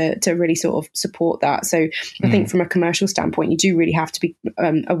consistent to really sort of support that. So I think from a commercial standpoint, you do really have to be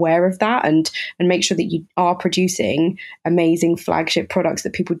aware of that and make sure that you are producing amazing flagship products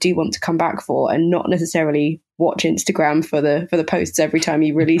that people do want to come back for, and not necessarily watch Instagram for the posts every time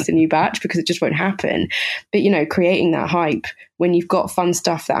you release a new batch, because it just won't happen. But, creating that hype when you've got fun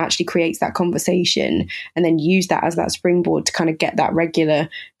stuff that actually creates that conversation, and then use that as that springboard to kind of get that regular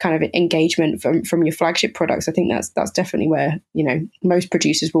kind of engagement from your flagship products. I think that's definitely where, most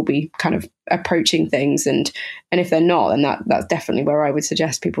producers will be kind of approaching things. And if they're not, then that's definitely where I would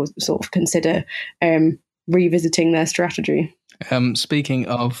suggest people sort of consider revisiting their strategy. Speaking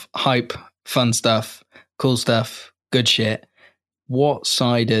of hype, fun stuff, cool stuff, good shit, what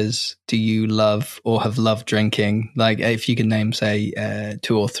ciders do you love or have loved drinking? Like, if you can name, say,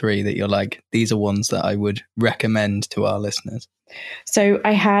 2 or 3 that you're like, these are ones that I would recommend to our listeners. So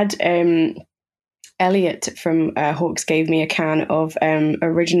I had Elliot from Hawkes gave me a can of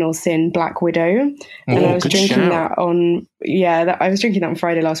Original Sin Black Widow, and I was drinking that on I was drinking that on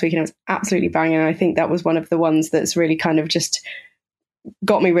Friday last week, and it was absolutely banging. And I think that was one of the ones that's really kind of just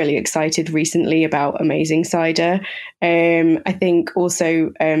got me really excited recently about amazing cider. I think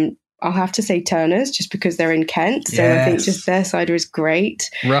also I'll have to say Turner's, just because they're in Kent. So I think just their cider is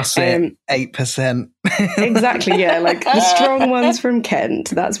great. Russet, 8%. Exactly, yeah. Like the strong ones from Kent,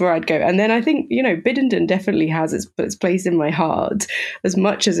 that's where I'd go. And then I think, Biddenden definitely has its place in my heart, as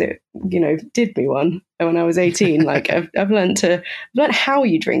much as it, did me one when I was 18. Like I've learned how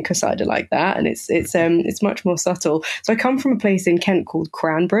you drink a cider like that. And it's much more subtle. So I come from a place in Kent called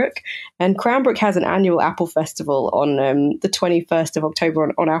Cranbrook, and Cranbrook has an annual apple festival on the 21st of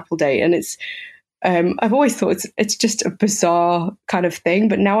October on Apple Day. And it's, I've always thought it's just a bizarre kind of thing,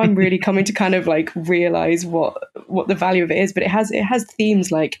 but now I'm really coming to kind of like realize what the value of it is. But it has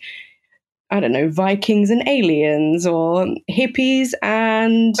themes like, I don't know, Vikings and aliens, or hippies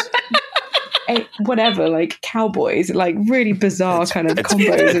and whatever, like cowboys, like really bizarre kind of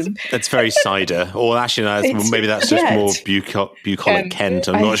combos. That's very cider. Or actually, no, maybe that's just more bucolic Kent.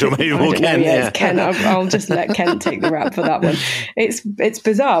 I'm not sure. Maybe more Kent. Yeah, it's Kent. I'll just let Kent take the rap for that one. It's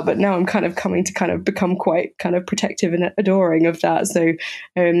bizarre, but now I'm kind of coming to kind of become quite kind of protective and adoring of that. So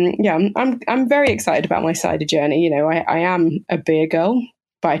I'm very excited about my cider journey. I am a beer girl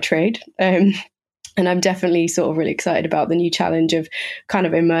by trade. And I'm definitely sort of really excited about the new challenge of kind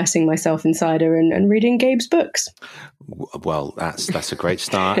of immersing myself in cider and reading Gabe's books. Well, that's a great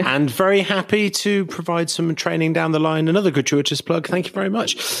start, and very happy to provide some training down the line. Another gratuitous plug. Thank you very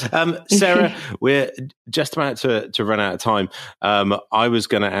much, Sarah. We're just about to run out of time. I was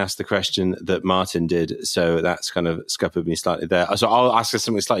going to ask the question that Martin did, so that's kind of scuppered me slightly there. So I'll ask us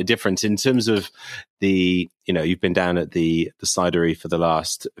something slightly different in terms of you've been down at the cidery for the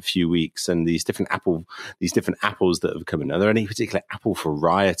last few weeks, and these different apples that have come in. Are there any particular apple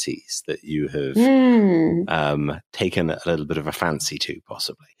varieties that you have taken a little bit of a fancy to,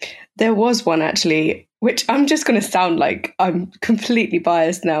 possibly? There was one actually, which I'm just going to sound like I'm completely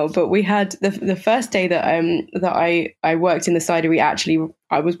biased now, but we had the first day that I worked in the cidery. Actually,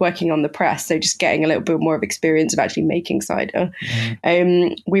 I was working on the press, so just getting a little bit more of experience of actually making cider.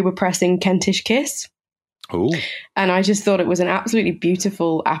 We were pressing Kentish Kiss. Ooh. And I just thought it was an absolutely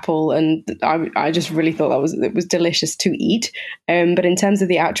beautiful apple, and I just really thought it was delicious to eat. But in terms of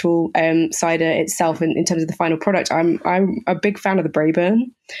the actual cider itself, and in terms of the final product, I'm a big fan of the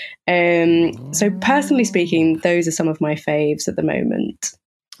Braeburn. So personally speaking, those are some of my faves at the moment.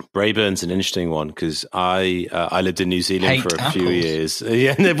 Braeburn's an interesting one because I lived in New Zealand for a few years.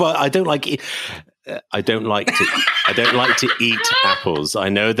 Yeah, well, I don't like to eat apples. I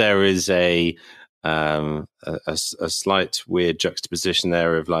know there is a slight weird juxtaposition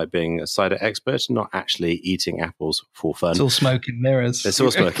there of like being a cider expert and not actually eating apples for fun. It's all smoke and mirrors. It's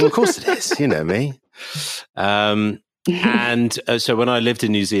all smoke. Well, of course it is. You know me. And so when I lived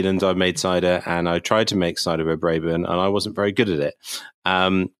in New Zealand, I made cider, and I tried to make cider with Braeburn, and I wasn't very good at it.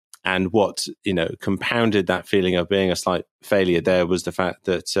 And what compounded that feeling of being a slight failure there was the fact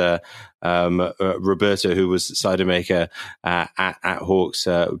that Roberta, who was cider maker at Hawks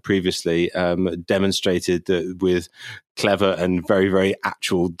previously, demonstrated that with clever and very, very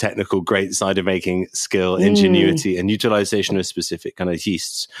actual technical great cider making skill, ingenuity, and utilization of specific kind of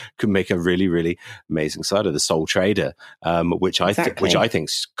yeasts could make a really, really amazing cider. The Sole Trader, which I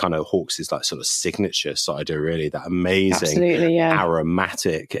think's kind of Hawks is like sort of signature cider, really, that amazing,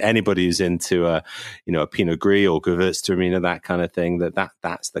 aromatic. Anybody who's into a Pinot Gris or Gewürztraminer, that kind of thing,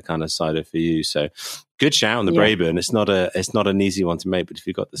 that's the kind of cider for you. So good shout on the Braeburn. It's not an easy one to make, but if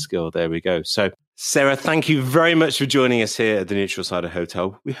you've got the skill, there we go. So Sarah, thank you very much for joining us here at the Neutral Cider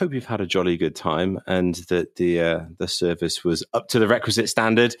Hotel. We hope you've had a jolly good time and that the service was up to the requisite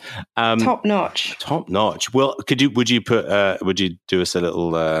standard. Top notch. Well, would you do us a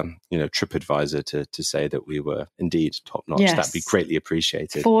little TripAdvisor to say that we were indeed top notch? Yes. That'd be greatly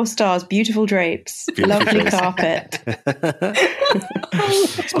appreciated. 4 stars, beautiful drapes, lovely carpet.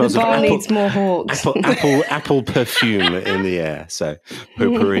 The bar needs more Hawks. Apple perfume in the air. So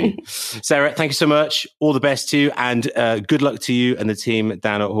potpourri. Sarah, thank you so much. All the best to you, and good luck to you and the team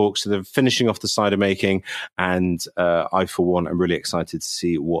down at Hawks. So they're finishing off the cider making, and I, for one, am really excited to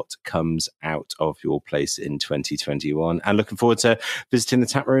see what comes out of your place in 2021, and looking forward to visiting the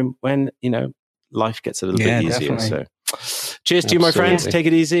tap room when life gets a little bit easier. Definitely. So, cheers to you, my friends. Take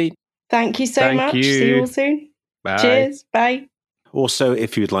it easy. Thank you so much. See you all soon. Bye. Cheers. Bye. Also,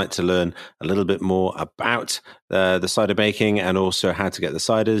 if you'd like to learn a little bit more about the cider making and also how to get the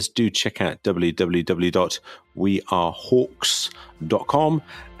ciders, do check out www.wearehawks.com,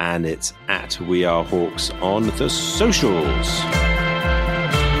 and it's at wearehawks on the socials.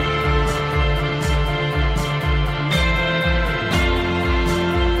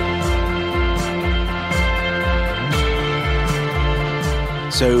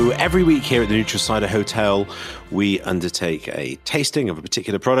 So every week here at the Neutral Cider Hotel, we undertake a tasting of a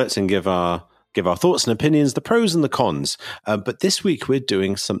particular product and give our thoughts and opinions, the pros and the cons. But this week we're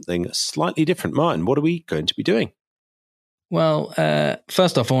doing something slightly different. Martin, what are we going to be doing? Well,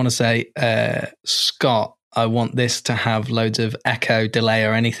 first off, I want to say, Scott, I want this to have loads of echo, delay,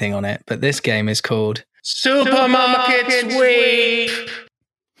 or anything on it. But this game is called Supermarket Sweep.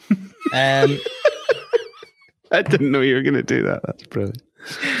 Um, I didn't know you were going to do that. That's brilliant.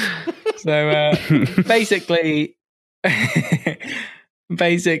 So basically,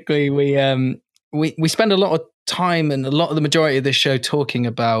 we spend a lot of time and a lot of the majority of this show talking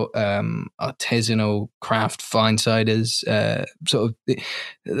about artisanal craft fine ciders, sort of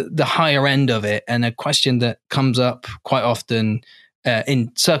the higher end of it. And a question that comes up quite often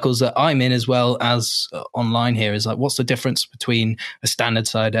in circles that I'm in, as well as online here, is like, what's the difference between a standard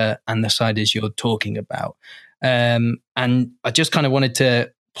cider and the ciders you're talking about? And I just kind of wanted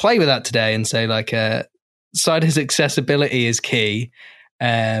to play with that today and say, like, cider's accessibility is key.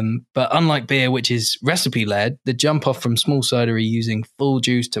 But unlike beer, which is recipe led, the jump off from small cidery using full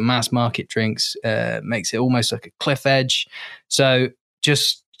juice to mass market drinks makes it almost like a cliff edge. So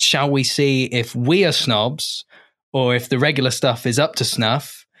just shall we see if we are snobs or if the regular stuff is up to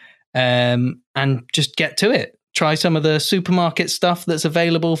snuff, and just get to it. Try some of the supermarket stuff that's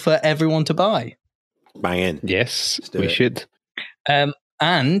available for everyone to buy. Bang in. Yes, do we it. should.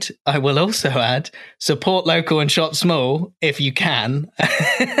 And I will also add, support local and shop small if you can.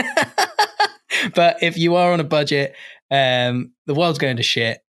 But if you are on a budget, the world's going to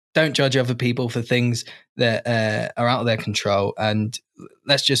shit. Don't judge other people for things that are out of their control. And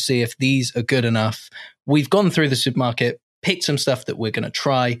let's just see if these are good enough. We've gone through the supermarket, picked some stuff that we're going to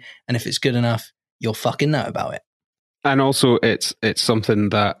try. And if it's good enough, you'll fucking know about it. And also, it's something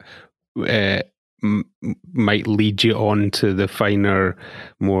that might lead you on to the finer,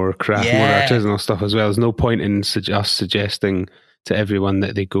 more craft, more artisanal stuff as well. There's no point in us suggesting to everyone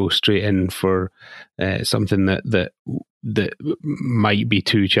that they go straight in for something that might be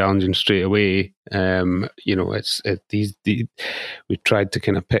too challenging straight away. We tried to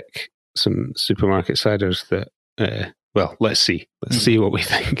kind of pick some supermarket ciders that. Well, let's see what we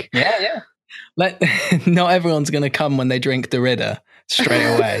think. Yeah. Not everyone's going to come when they drink the Ridder straight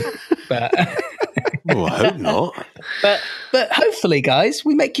away, but Well, I hope not. But hopefully, guys,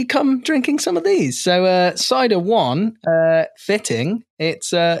 we make you come drinking some of these. So cider one, fitting.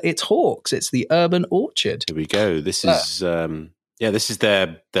 It's Hawks. It's the Urban Orchard. Here we go. This is this is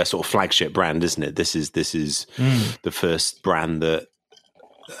their sort of flagship brand, isn't it? This is the first brand that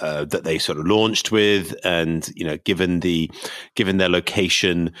they sort of launched with, and given their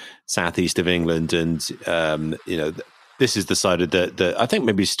location southeast of England, and this is the cider that I think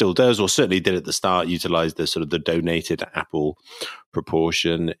maybe still does, or certainly did at the start, utilize the sort of the donated apple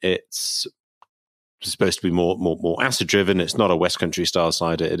proportion. It's supposed to be more acid driven. It's not a West Country style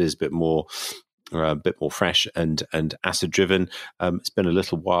cider. It is a bit more fresh and acid driven. It's been a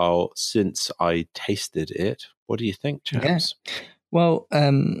little while since I tasted it. What do you think, chaps? Yeah. Well,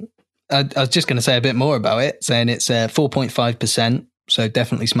 I was just going to say a bit more about it, saying it's 4.5%, so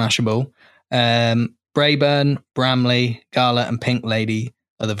definitely smashable. Braeburn, Bramley, Gala, and Pink Lady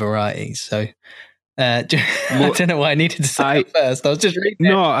are the varieties. So I don't know why I needed to say it first. I was just reading.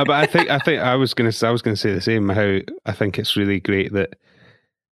 No, but I think I was going to say the same. How I think it's really great that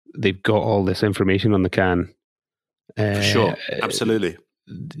they've got all this information on the can. For sure, absolutely.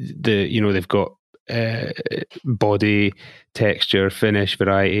 They've got body, texture, finish,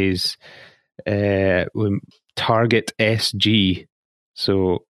 varieties, target SG.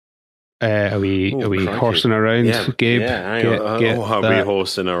 So are we horsing around, Gabe? Yeah, are we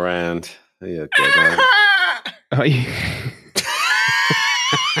horsing around? Yeah,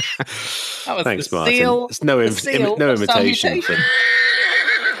 thanks, Martin. It's no imitation.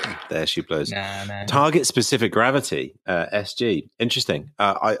 There she blows. No. Target specific gravity, SG. Interesting.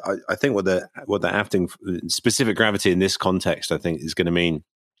 I think what they're after, specific gravity in this context, I think is going to mean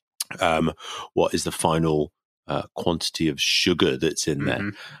what is the final quantity of sugar that's in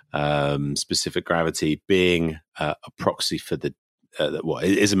there. Specific gravity being a proxy for the what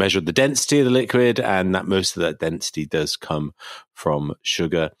is a measure of the density of the liquid, and that most of that density does come from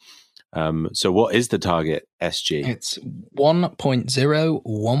sugar. So what is the target SG? It's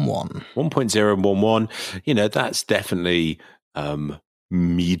 1.011. 1.011. That's definitely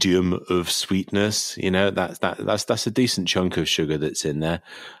medium of sweetness. That's a decent chunk of sugar that's in there,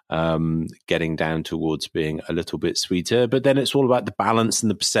 getting down towards being a little bit sweeter. But then it's all about the balance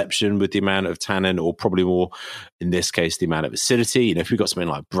and the perception with the amount of tannin, or probably more in this case, the amount of acidity. If we've got something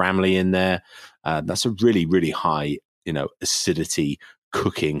like Bramley in there, that's a really, really high, acidity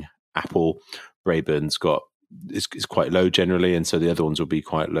cooking apple. Braeburn's is quite low generally, and so the other ones will be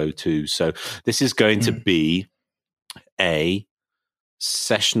quite low too. So this is going to be a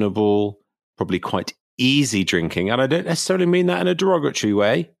sessionable, probably quite easy drinking, and I don't necessarily mean that in a derogatory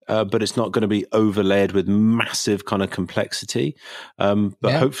way, but it's not going to be overlaid with massive kind of complexity,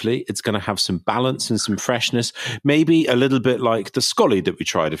 but hopefully it's going to have some balance and some freshness, maybe a little bit like the Scully that we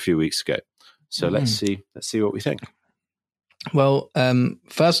tried a few weeks ago. So let's see what we think. Well,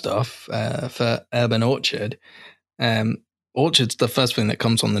 first off, for Urban Orchard, Orchard's the first thing that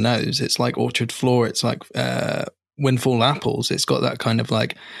comes on the nose. It's like Orchard Floor. It's like Windfall apples. It's got that kind of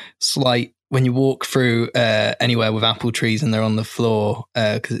like slight, when you walk through anywhere with apple trees and they're on the floor,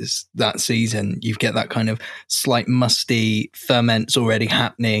 because it's that season, you get that kind of slight musty ferments already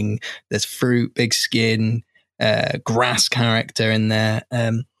happening. There's fruit, big skin, grass character in there.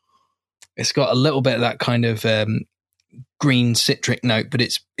 It's got a little bit of that kind of green citric note, but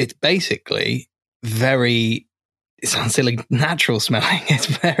it's basically very, it sounds silly, natural smelling. It's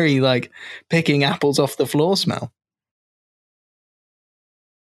very like picking apples off the floor smell.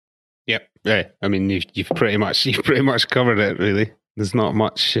 Yep. Yeah. I mean, you've pretty much covered it, really. There's not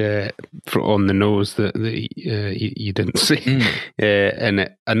much on the nose that you didn't see, and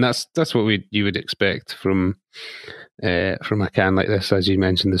that's what you would expect from a can like this, as you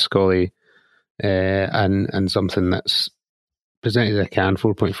mentioned, the Scully, and something that's presented as a can,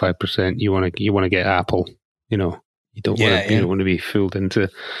 4.5%. You want to get apple, you know. You don't want to be fooled into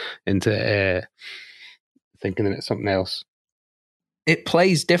thinking that it's something else. It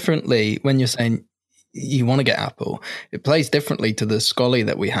plays differently when you're saying you want to get apple. It plays differently to the Scully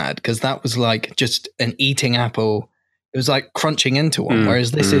that we had, because that was like just an eating apple. It was like crunching into one,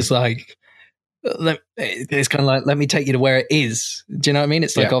 whereas this is like, it's kind of like, let me take you to where it is. Do you know what I mean?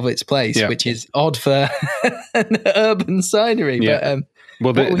 It's like of its place, which is odd for an urban cidery. Yeah.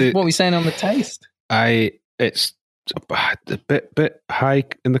 But what are we saying on the taste? It's a bit high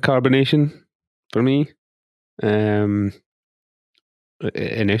in the carbonation for me.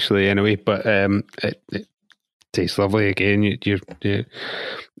 Initially anyway, but it tastes lovely again. Your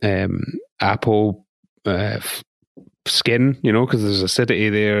apple skin, you know, because there's acidity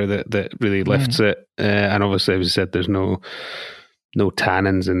there that really lifts it, and obviously, as we said, there's no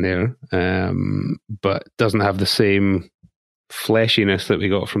tannins in there, but doesn't have the same fleshiness that we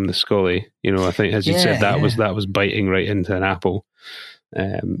got from the Scully. You know, I think, as you said, that was biting right into an apple.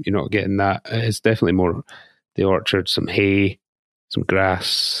 You're not getting that. It's definitely more the orchard, some hay, some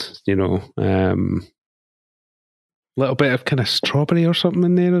grass, you know, little bit of kind of strawberry or something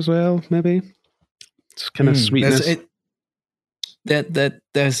in there as well, maybe. It's kind of sweetness.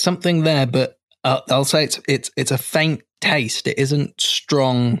 There's something there, but I'll say it's a faint taste. It isn't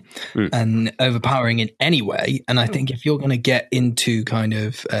strong and overpowering in any way. And I think if you're going to get into kind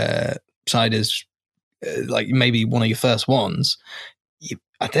of ciders, like maybe one of your first ones,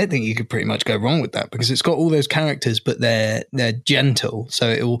 I don't think you could pretty much go wrong with that, because it's got all those characters, but they're gentle.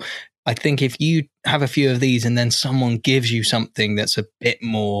 So I think if you have a few of these and then someone gives you something that's a bit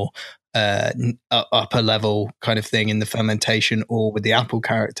more upper level kind of thing in the fermentation or with the apple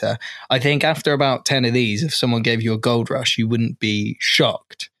character, I think after about 10 of these, if someone gave you a Gold Rush, you wouldn't be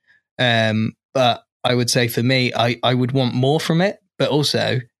shocked. But I would say for me, I would want more from it, but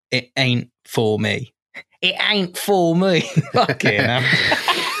also it ain't for me. It ain't for me. Fucking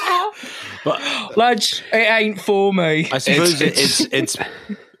hell. But lads, it ain't for me. I suppose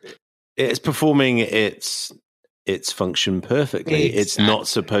it's performing its function perfectly. Exactly. It's not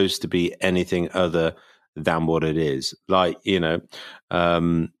supposed to be anything other than what it is. Like, you know,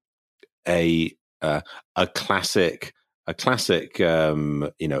 a classic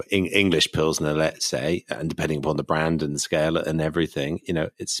you know, English Pilsner, let's say, and depending upon the brand and the scale and everything, you know,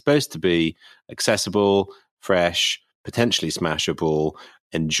 it's supposed to be accessible, fresh, potentially smashable,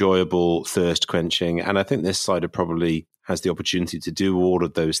 enjoyable, thirst quenching. And I think this cider probably has the opportunity to do all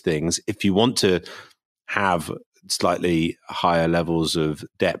of those things. If you want to have slightly higher levels of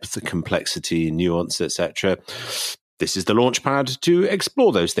depth, complexity, nuance, etc., this is the launch pad to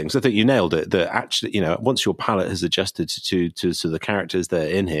explore those things. I think you nailed it. That actually, you know, once your palate has adjusted to the characters that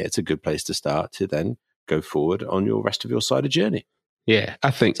are in here, it's a good place to start to then go forward on your rest of your cider journey. Yeah, I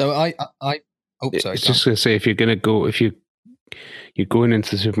think so. Sorry. It's just going to say, if you're going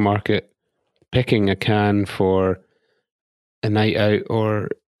into the supermarket, picking a can for a night out or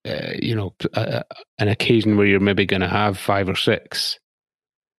you know, an occasion where you're maybe going to have 5 or 6,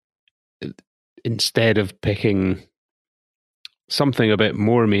 instead of picking something a bit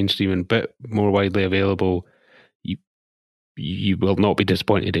more mainstream and a bit more widely available, you will not be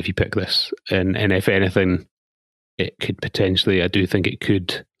disappointed if you pick this. And if anything, it could potentially, I do think it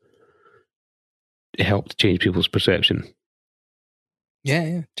could help to change people's perception.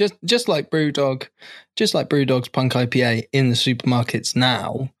 Yeah. Just like Brewdog's Punk IPA in the supermarkets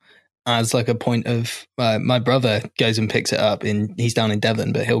now, as like a point of, my brother goes and picks it up he's down in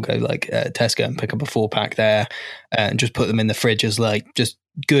Devon, but he'll go like Tesco and pick up a 4-pack there and just put them in the fridge as like just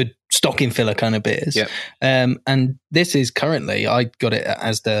good stocking filler kind of beers. Yep. And this is currently, I got it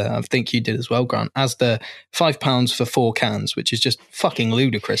as I think you did as well, Grant, as the £5 for 4 cans, which is just fucking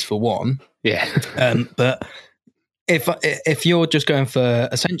ludicrous for one. Yeah. But if you're just going for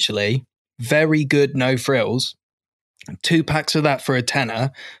essentially very good no frills, 2 packs of that for a tenner,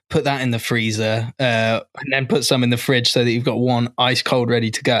 put that in the freezer, and then put some in the fridge so that you've got one ice cold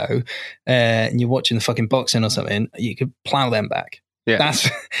ready to go, and you're watching the fucking boxing or something, you could plow them back. Yeah.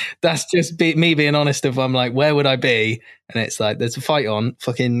 That's just me being honest. If I'm like, where would I be? And it's like, there's a fight on,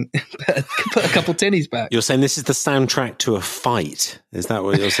 fucking put a couple tinnies back. You're saying this is the soundtrack to a fight. Is that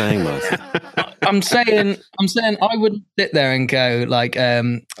what you're saying, Martin? I'm saying I wouldn't sit there and go like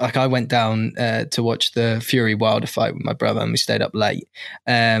I went down to watch the Fury Wilder fight with my brother, and we stayed up late.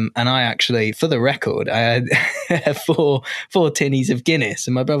 And I actually, for the record, I had four tinnies of Guinness,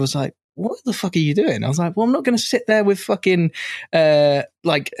 and my brother was like, "What the fuck are you doing?" I was like, "Well, I'm not going to sit there with fucking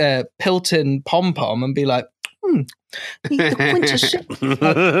Pilton Pom Pom and be like, need the quintessential."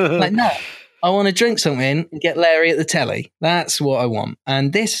 Like, no, I want to drink something and get Larry at the telly. That's what I want.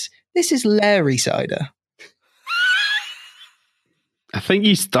 And this is Larry cider. I think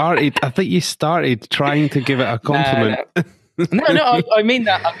you started trying to give it a compliment. No, I mean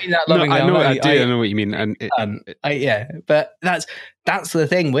that lovingly. No, I know what you mean. And but that's the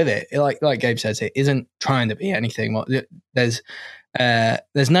thing with it. Like Gabe says, it isn't trying to be anything. There's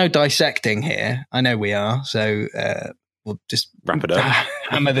no dissecting here. I know we are, so we'll just wrap it up.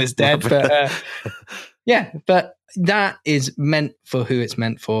 Hammer this dead. But but that is meant for who it's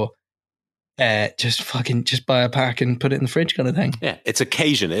meant for. Just buy a pack and put it in the fridge, kind of thing. Yeah, it's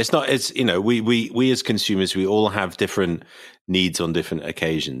occasion. It's not. It's we as consumers, we all have different needs on different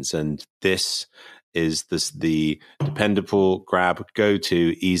occasions, and this is the dependable, grab, go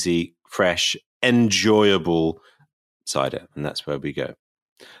to, easy, fresh, enjoyable cider, and that's where we go.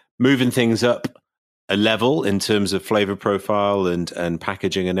 Moving things up a level in terms of flavor profile and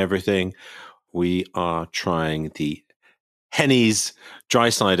packaging and everything, we are trying the Henny's dry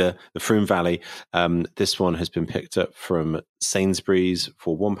cider, the Froome Valley. This one has been picked up from Sainsbury's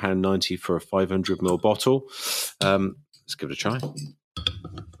for £1.90 for a 500ml bottle. Let's give it a try.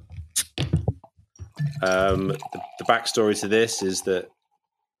 The backstory to this is that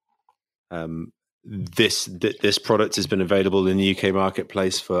this product has been available in the UK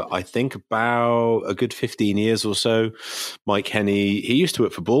marketplace for, I think, about a good 15 years or so. Mike Henny, he used to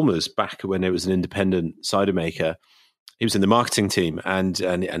work for Bulmers back when it was an independent cider maker. He was in the marketing team, and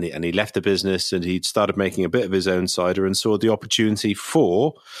he left the business, and he started making a bit of his own cider, and saw the opportunity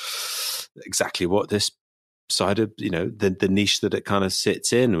for exactly what this cider, the niche that it kind of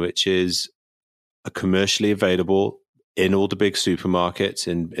sits in, which is a commercially available in all the big supermarkets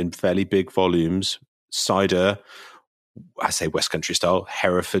in fairly big volumes cider. I say West Country style,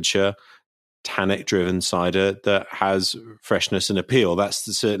 Herefordshire, tannic-driven cider that has freshness and appeal. That's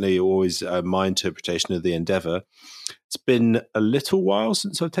certainly always my interpretation of the endeavour. It's been a little while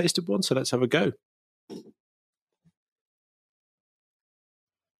since I've tasted one, so let's have a go.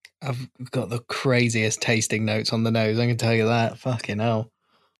 I've got the craziest tasting notes on the nose, I can tell you that. Fucking hell.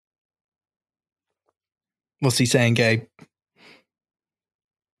 What's he saying, Gabe?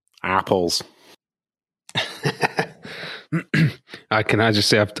 Apples. Can I just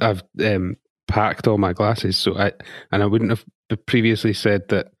say I've packed all my glasses, so I wouldn't have previously said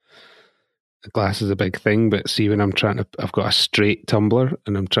that glass is a big thing, but see, when I've got a straight tumbler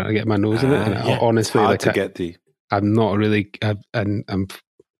and I'm trying to get my nose in it, and honestly, I'm not really, and I'm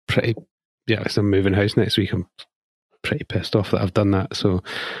pretty, because I'm moving house next week, I'm pretty pissed off that I've done that. So,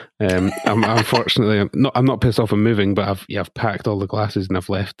 I'm unfortunately, I'm not pissed off I'm moving, but I've packed all the glasses and I've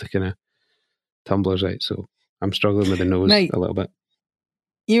left the kind of tumblers out, so I'm struggling with the nose a little bit.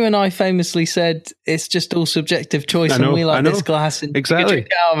 You and I famously said it's just all subjective choice, and we like this glass, and exactly you drink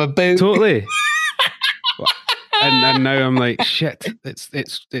out of a boot. Totally. and now I'm like, shit.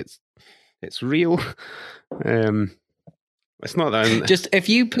 It's real. It's not that. Just if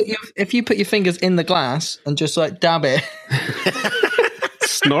you put your fingers in the glass and just like dab it,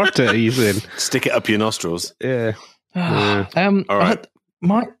 snort it easily, stick it up your nostrils. Yeah. All right.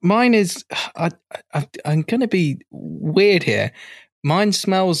 Mine is. I'm going to be weird here. Mine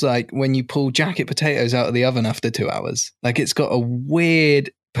smells like when you pull jacket potatoes out of the oven after 2 hours. Like it's got a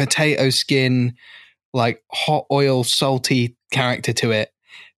weird potato skin, like hot oil, salty character to it.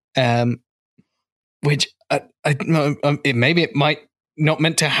 Which maybe it might not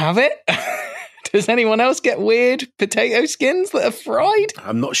meant to have it. Does anyone else get weird potato skins that are fried?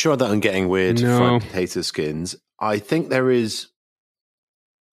 I'm not sure that I'm getting weird fried potato skins. I think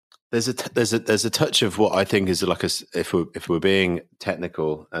there's a touch of what I think is like if we're being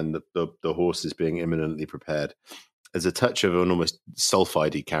technical and the horse is being imminently prepared, there's a touch of an almost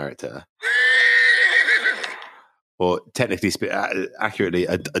sulfide-y character, or technically accurately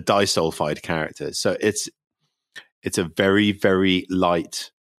a disulfide character. So it's a very, very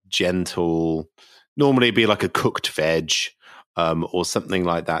light, gentle. Normally it'd be like a cooked veg or something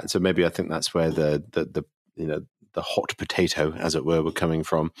like that. So maybe I think that's where the hot potato, as it were coming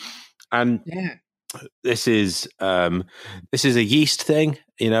from. And this is a yeast thing.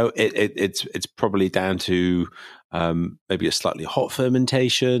 It's probably down to maybe a slightly hot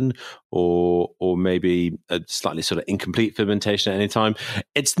fermentation or maybe a slightly sort of incomplete fermentation at any time.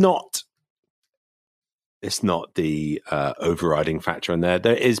 It's not the overriding factor in there.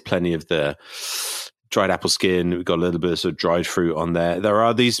 There is plenty of the dried apple skin. We've got a little bit of sort of dried fruit on there. There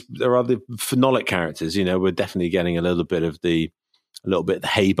are the phenolic characters. We're definitely getting a little bit of the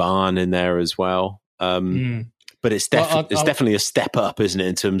hay barn in there as well. But it's definitely a step up, isn't it,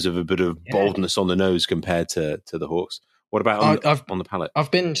 in terms of a bit of boldness on the nose compared to the Hawks. What about on the palate?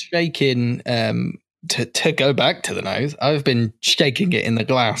 I've been shaking to go back to the nose. I've been shaking it in the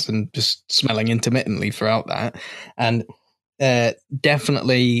glass and just smelling intermittently throughout that, and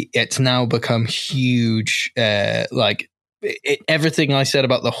definitely it's now become huge. Everything I said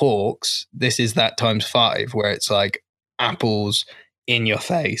about the Hawks, this is that times 5, where it's like apples in your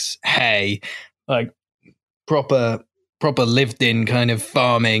face, hay, like proper lived in kind of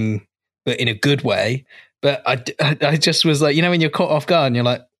farming, but in a good way. But I just was like, when you're caught off guard and you're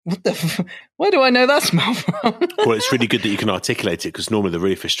like, what the where do I know that smell from? Well, it's really good that you can articulate it, because normally the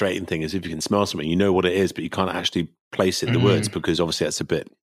really frustrating thing is if you can smell something, you know what it is, but you can't actually place it in the words, because obviously it's a bit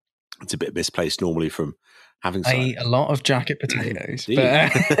misplaced normally from having I eat a lot of jacket potatoes.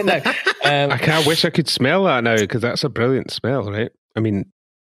 But, no, I can't wish I could smell that now, because that's a brilliant smell, right? I mean,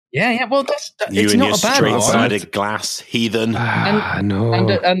 yeah. Well, you it's and not your a bad straight-sided glass heathen. No.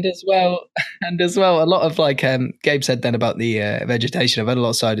 And as well, a lot of like Gabe said then about the vegetation. I've had a lot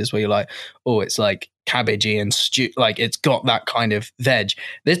of ciders where you're like, oh, it's like cabbagey and stew, like it's got that kind of veg.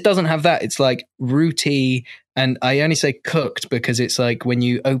 This doesn't have that. It's like rooty, and I only say cooked because it's like when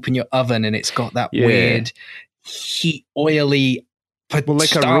you open your oven and it's got that weird heat, oily. Well,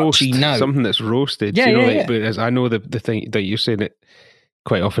 like a roast, note. Something that's roasted. Yeah. But as I know the thing that you're saying, it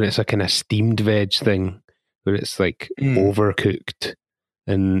quite often it's a kind of steamed veg thing where it's like overcooked,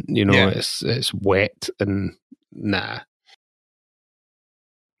 and it's wet and nah.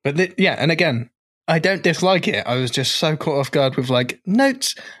 But and again, I don't dislike it. I was just so caught off guard with like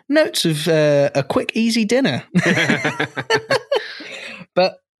notes of a quick, easy dinner.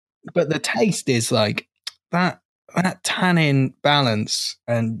 but the taste is like that tannin balance,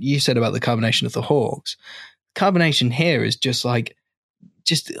 and you said about the carbonation of the Hawks. Carbonation here is just like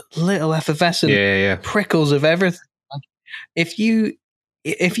little effervescent prickles of everything. Like if you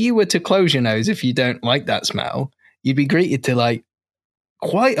were to close your nose, if you don't like that smell, you'd be greeted to like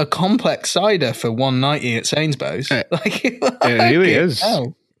quite a complex cider for $1.90 at Sainsbury's. It really is.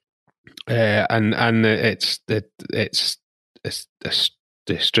 And the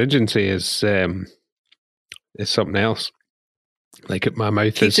astringency is something else. Like my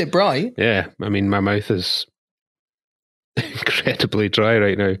mouth keeps it bright. Yeah, I mean my mouth is incredibly dry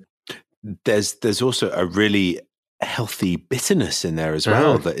right now. There's also a really healthy bitterness in there as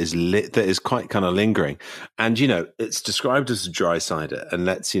well that is quite kind of lingering, and it's described as a dry cider, and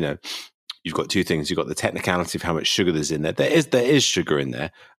you've got two things. You've got the technicality of how much sugar there's in there. There is sugar in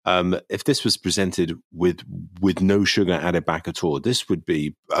there. If this was presented with no sugar added back at all, this would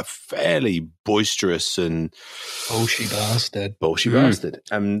be a fairly boisterous and bolshy bastard.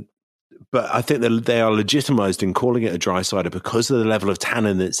 But I think that they are legitimized in calling it a dry cider because of the level of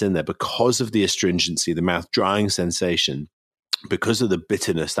tannin that's in there, because of the astringency, the mouth drying sensation, because of the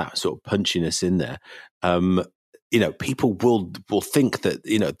bitterness, that sort of punchiness in there. People will think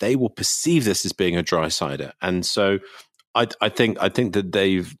that they will perceive this as being a dry cider, and so I think that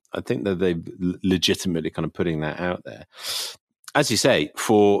they've legitimately kind of putting that out there, as you say,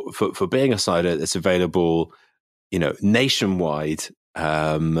 for being a cider that's available, nationwide.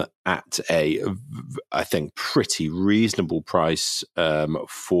 At a, I think, pretty reasonable price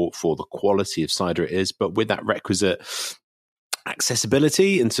for the quality of cider it is, but with that requisite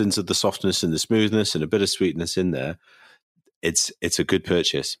accessibility in terms of the softness and the smoothness and a bit of sweetness in there, it's a good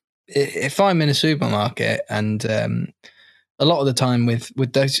purchase. If I'm in a supermarket, and a lot of the time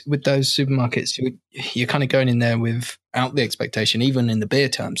with those supermarkets, you're kind of going in there without the expectation, even in the beer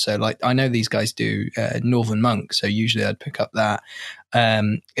terms. So like I know these guys do Northern Monk, so usually I'd pick up that.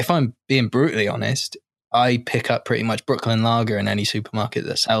 If I'm being brutally honest, I pick up pretty much Brooklyn Lager in any supermarket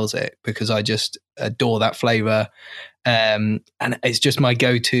that sells it, because I just adore that flavor. And it's just my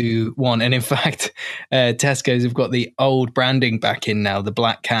go-to one. And in fact, Tesco's have got the old branding back in now, the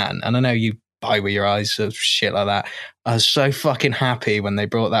black can. And I know you buy with your eyes, so shit like that. I was so fucking happy when they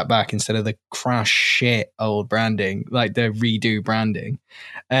brought that back instead of the crash shit old branding, like the redo branding.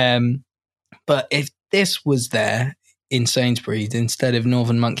 But if this was there in Sainsbury's instead of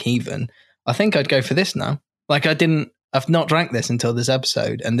Northern Monk Heathen, I think I'd go for this now. Like I've not drank this until this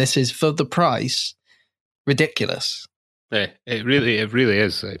episode, and this is, for the price, ridiculous. Yeah, it really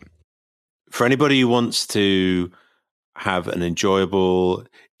is. For anybody who wants to have an enjoyable,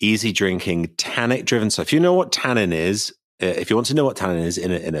 easy drinking, tannic driven stuff. You know what tannin is? if you want to know what tannin is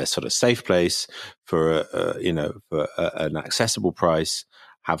in a sort of safe place for an accessible price,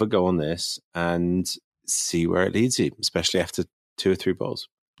 have a go on this and see where it leads you, especially after 2 or 3 bottles.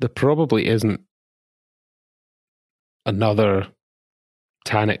 There probably isn't another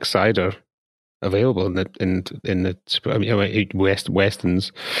tannic cider available in the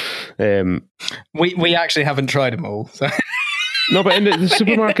Westons. We actually haven't tried them all. So. No, but in the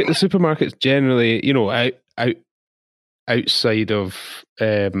supermarkets generally, outside of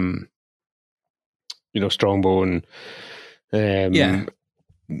Strongbow and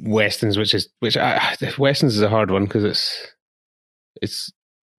Westons, Westons is a hard one because it's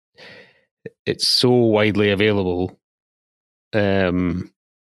so widely available that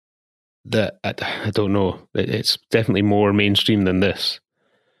I don't know. It's definitely more mainstream than this.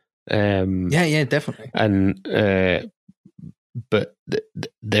 Yeah, definitely. And but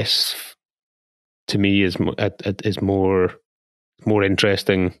this to me is more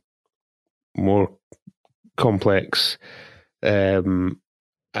interesting, more complex, and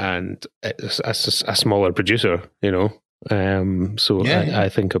it's a smaller producer, So I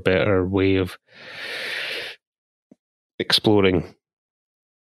think a better way of exploring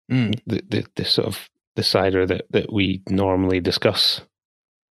the sort of the cider that we normally discuss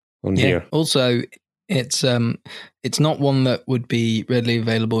on here. Also, it's not one that would be readily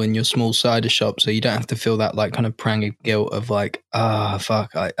available in your small cider shop, so you don't have to feel that like kind of prang of guilt of like,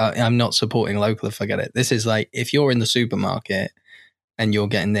 fuck, I'm not supporting local if I get it. This is like if you're in the supermarket and you're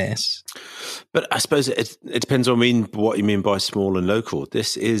getting this. But I suppose it depends on what you mean by small and local.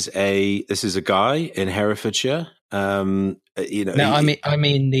 This is a guy in Herefordshire. I mean the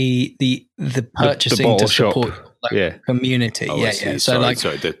purchasing to support community. I'm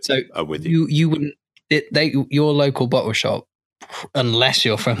with you. You wouldn't. Your local bottle shop, unless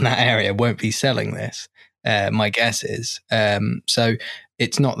you're from that area, won't be selling this. My guess is. So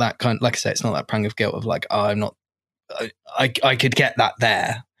it's not that kind. Like I said, it's not that prang of guilt of like, I'm not. I could get that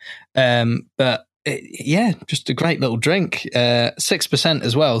there, but just a great little drink. 6%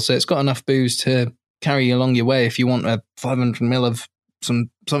 as well, so it's got enough booze to carry you along your way if you want a 500 ml of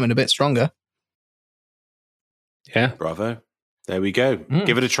something a bit stronger. Yeah, bravo. There we go.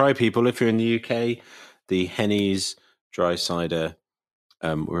 Give it a try, people. If you're in the UK, the Henny's dry cider,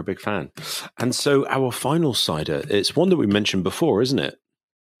 we're a big fan. And so our final cider, it's one that we mentioned before, isn't it?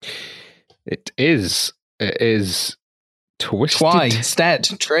 It is. It is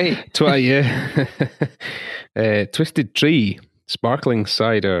Twisted Tree. Twisted Tree sparkling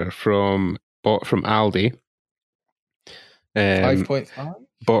cider bought from Aldi. 5.5.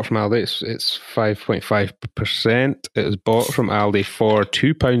 Bought from Aldi. It's 5.5%. It was bought from Aldi for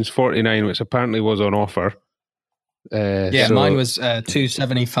 £2.49, which apparently was on offer. Mine was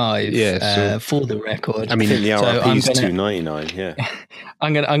 $2.75. Yeah, for the record. I think the RRP is $2.99. Yeah,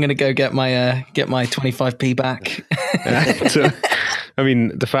 I'm gonna go get my 25p back. So, I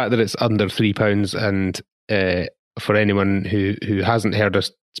mean, the fact that it's under £3 and for anyone who hasn't heard us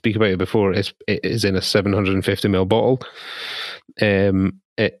speak about it before, it is in a 750ml bottle.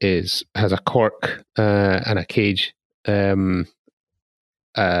 It has a cork and a cage, and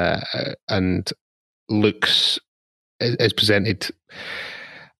looks is presented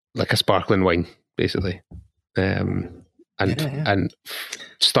like a sparkling wine, basically. And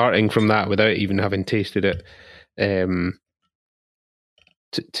starting from that, without even having tasted it,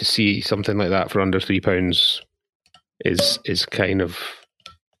 to see something like that for under £3 is kind of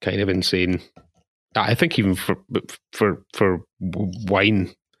insane. I think even for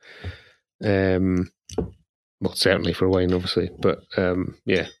wine, well, certainly for wine, obviously, but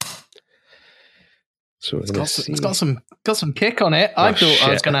yeah. So it's got some kick on it. I thought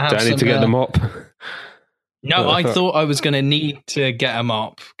I was going to have. Do I need to get the mop? No, I thought I was going to need to get a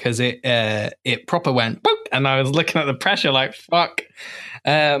mop because it proper went, boop, and I was looking at the pressure like fuck. But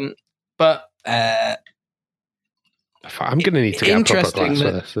I'm going to need to get a proper glass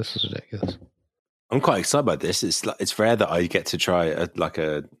for this. This is ridiculous. I'm quite excited about this. It's rare that I get to try a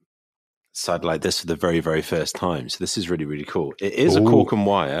cider like this for the very, very first time. So this is really, really cool. It is a cork and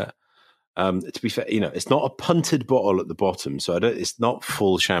wire. To be fair, it's not a punted bottle at the bottom, so it's not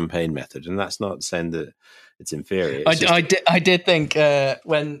full champagne method, and that's not saying that it's inferior. I did think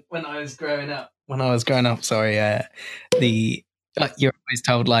when I was growing up. Sorry, you're always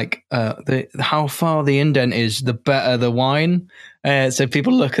told like how far the indent is, the better the wine. So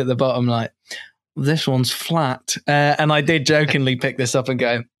people look at the bottom like, this one's flat, and I did jokingly pick this up and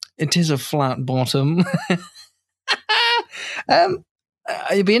go, it is a flat bottom.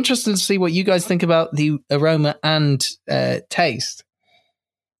 It'd be interesting to see what you guys think about the aroma and taste,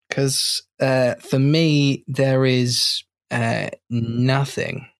 because for me there is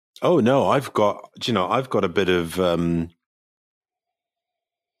nothing. Oh no, I've got a bit of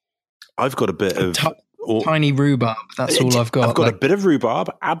tiny rhubarb. That's all I've got. I've got a bit of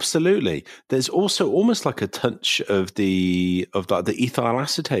rhubarb, absolutely. There's also almost like a touch of the ethyl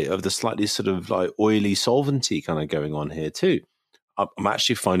acetate, of the slightly sort of like oily solventy kind of going on here too. I'm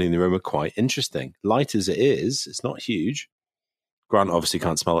actually finding the aroma quite interesting. Light as it is, it's not huge. Grant obviously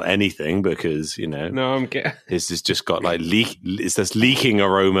can't smell anything because, No, I'm getting. It's just got like it's this leaking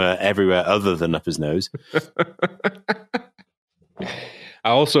aroma everywhere other than up his nose.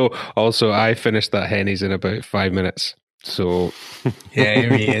 I finished that Henny's in about 5 minutes. So yeah,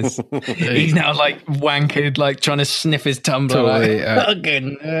 here he is. He's now like wankered, like trying to sniff his tumbler. Totally,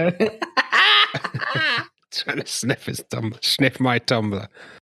 trying to sniff my tumbler.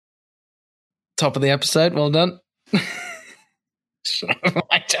 Top of the episode, well done.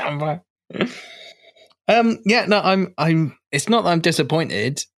 My tumbler. Yeah, no, I'm. It's not that I'm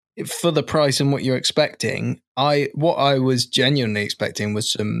disappointed for the price and what you're expecting. What I was genuinely expecting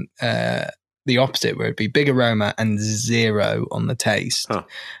was some the opposite, where it'd be big aroma and 0 on the taste. Huh.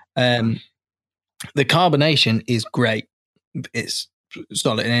 The carbonation is great. It's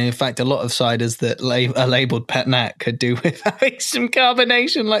solid, and in fact, a lot of ciders that are labeled Pet Nat could do with having some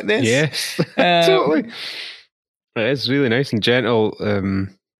carbonation like this. Yes, totally. It is really nice and gentle,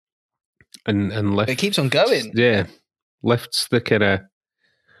 and lifts. It keeps on going. Yeah, lifts the kind of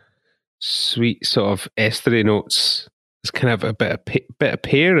sweet sort of estery notes. There's kind of a bit of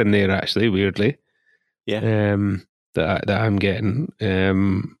pear in there, actually. Weirdly, yeah. That I'm getting,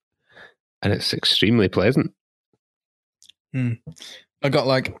 and it's extremely pleasant. I got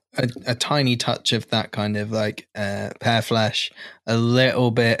like a tiny touch of that kind of like pear flesh, a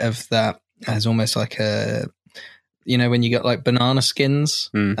little bit of that as almost like a, when you get like banana skins,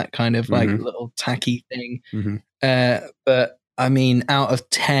 that kind of like little tacky thing. Mm-hmm. But I mean, out of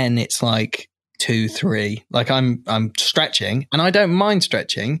 10, it's like 2, 3. Like I'm stretching, and I don't mind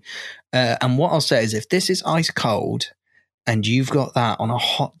stretching. And what I'll say is, if this is ice cold and you've got that on a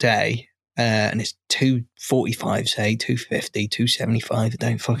hot day, and it's 245, say 250, 275, it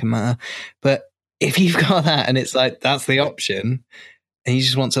don't fucking matter. But if you've got that and it's like, that's the option, and you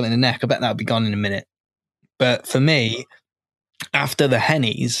just want something in the neck, I bet that would be gone in a minute. But for me, after the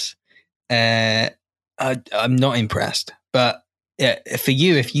Hennies, I'm not impressed. But yeah, for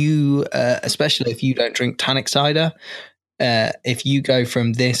you, if you, especially if you don't drink tannic cider, if you go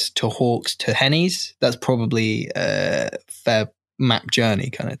from this to Hawks to Hennies, that's probably a fair map journey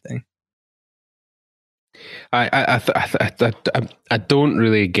kind of thing. I don't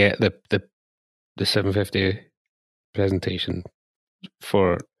really get the 750 presentation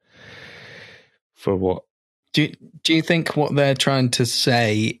for what. Do you think what they're trying to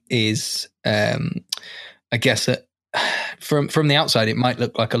say is, I guess that from the outside, it might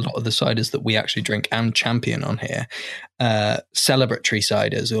look like a lot of the ciders that we actually drink and champion on here, celebratory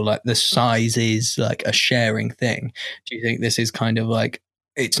ciders, or like the size is like a sharing thing. Do you think this is kind of like,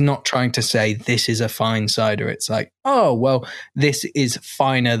 it's not trying to say this is a fine cider. It's like, oh, well, this is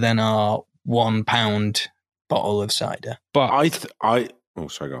finer than our 1 pound bottle of cider. But oh,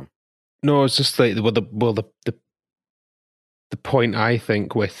 sorry, go on. No, it's just like the point I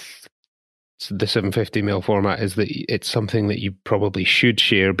think with the 750ml format is that it's something that you probably should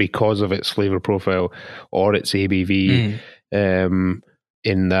share because of its flavor profile or its ABV. In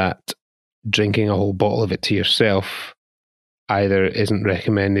that drinking a whole bottle of it to yourself either isn't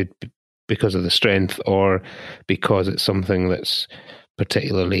recommended because of the strength or because it's something that's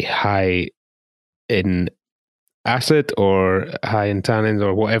particularly high in acid or high in tannins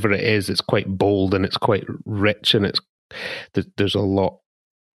or whatever it is. It's quite bold and it's quite rich, and there's a lot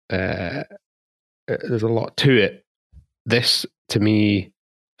to it. This to me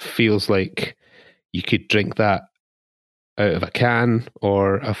feels like you could drink that out of a can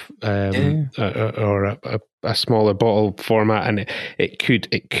or a smaller bottle format, and it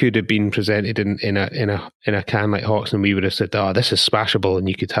could have been presented in a can like Hawks, and we would have said, "Oh, this is smashable," and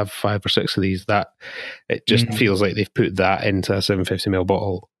you could have 5 or 6 of these. That it just feels like they've put that into a 750ml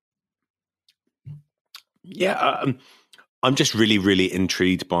bottle. Yeah, I'm just really, really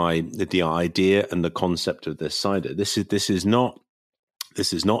intrigued by the idea and the concept of this cider. This is not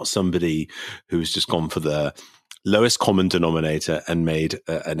somebody who's just gone for the lowest common denominator and made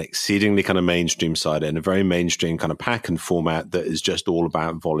an exceedingly kind of mainstream cider in a very mainstream kind of pack and format that is just all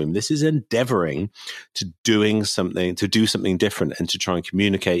about volume. This is endeavoring to do something different and to try and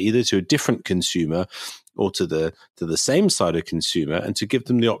communicate either to a different consumer or to the same cider consumer, and to give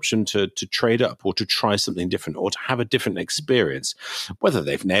them the option to trade up or to try something different or to have a different experience. Whether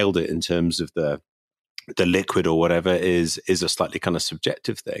they've nailed it in terms of the the liquid or whatever is a slightly kind of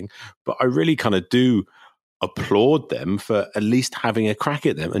subjective thing. But I really kind of do applaud them for at least having a crack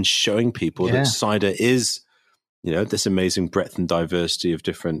at them and showing people that cider is, this amazing breadth and diversity of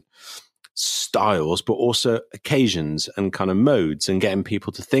different styles, but also occasions and kind of modes, and getting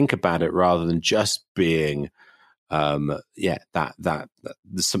people to think about it rather than just being that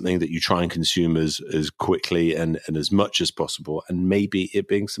something that you try and consume as quickly and as much as possible, and maybe it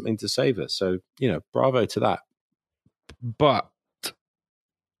being something to savor. So, bravo to that. But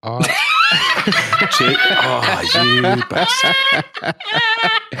you bastard.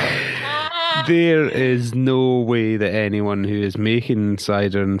 There is no way that anyone who is making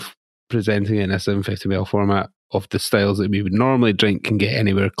cider and presenting it in a 750ml format of the styles that we would normally drink can get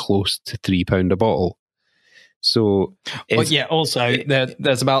anywhere close to £3 a bottle. So, also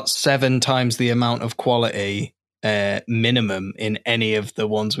there's about 7 times the amount of quality minimum in any of the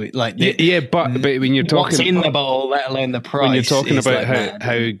ones we like. But when you're talking what's in the bottle, let alone the price, when you're talking about like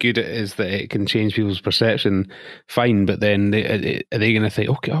how good it is that it can change people's perception, fine. But then are they going to think,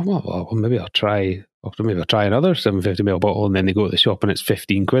 okay, well, maybe I'll try another 750ml bottle, and then they go to the shop and it's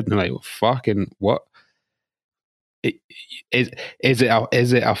 15 quid, and they're like, well, fucking what? Is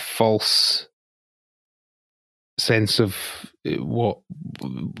it a false sense of what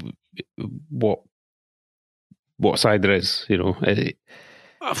cider is,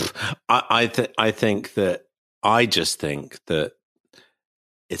 I just think that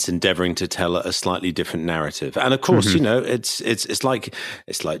it's endeavoring to tell a slightly different narrative, and of course, it's like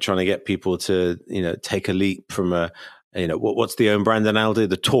trying to get people to take a leap from what's the own brand in Aldi,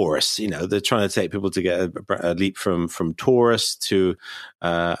 the Taurus. They're trying to take people to get a leap from Taurus to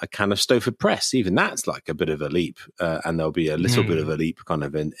a can of Stowford Press. Even that's like a bit of a leap, and there'll be a little bit of a leap kind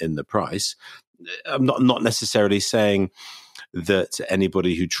of in the price. I'm not necessarily saying that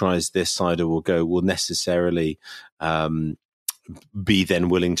anybody who tries this cider will necessarily be then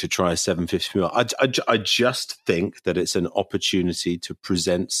willing to try a 750ml. I just think that it's an opportunity to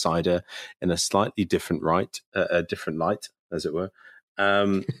present cider in a slightly different light, as it were.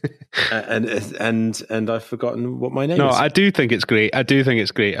 And I've forgotten what my name is. No, I do think it's great. I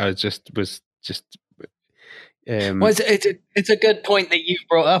was just. Well, it's a good point that you've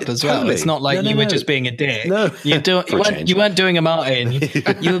brought up as well. It's not like you were just being a dick. No, you weren't doing a Martin.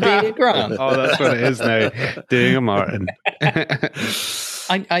 You were being a Grant. Oh, that's what it is now. Doing a Martin.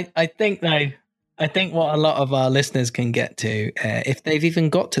 I think though. I think what a lot of our listeners can get to, if they've even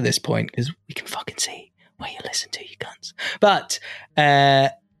got to this point, because we can fucking see where you listen to, you cunts. But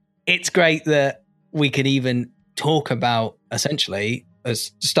it's great that we could even talk about essentially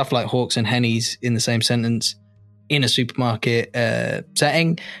as stuff like Hawks and Hennies in the same sentence in a supermarket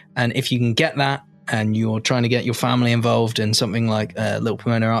setting. And if you can get that and you're trying to get your family involved in something like Little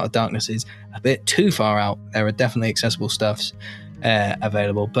Pomona Art of Darkness is a bit too far out, there are definitely accessible stuffs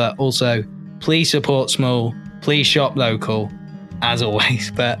available. But also, please support small, please shop local, as always.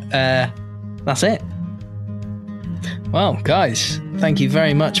 But that's it. Well, guys, thank you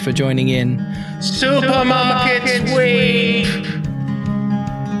very much for joining in Supermarket Week.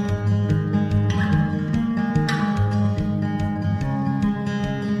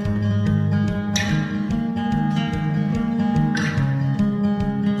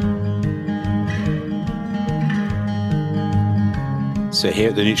 So here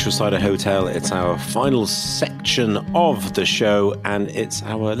at the Neutral Cider Hotel, it's our final section of the show, and it's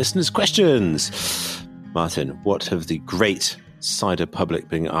our listeners' questions. Martin, what have the great cider public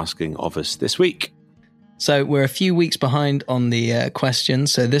been asking of us this week? So we're a few weeks behind on the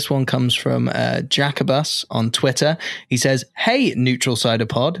questions. So this one comes from Jacobus on Twitter. He says, "Hey, Neutral Cider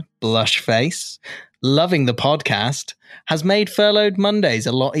Pod, blush face. Loving the podcast. Has made furloughed Mondays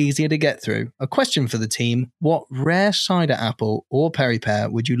a lot easier to get through. A question for the team. What rare cider apple or Perry pear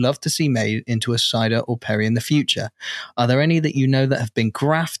would you love to see made into a cider or Perry in the future? Are there any that you know that have been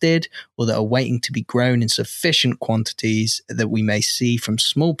grafted or that are waiting to be grown in sufficient quantities that we may see from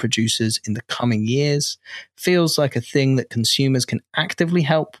small producers in the coming years? Feels like a thing that consumers can actively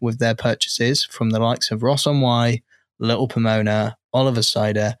help with their purchases from the likes of Ross on Wye, Little Pomona, Oliver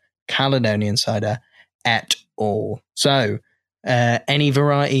Cider, Caledonian Cider, et al. So, any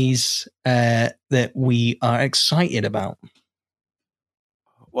varieties that we are excited about?"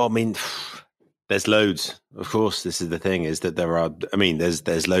 Well, I mean, there's loads. Of course, this is the thing: is that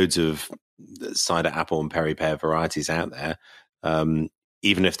there's loads of cider apple and Perry pear varieties out there.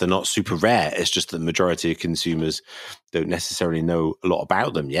 Even if they're not super rare, it's just that the majority of consumers don't necessarily know a lot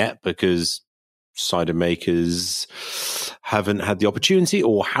about them yet because cider makers haven't had the opportunity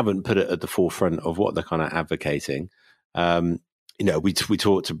or haven't put it at the forefront of what they're kind of advocating.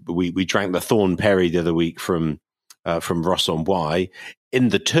 we drank the Thorn Perry the other week from Ross-on-Wye. In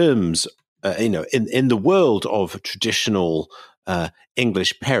the terms, in the world of traditional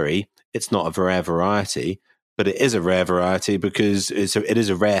English perry, it's not a rare variety, but it is a rare variety because it is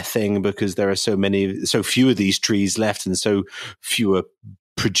a rare thing because there are so few of these trees left and so fewer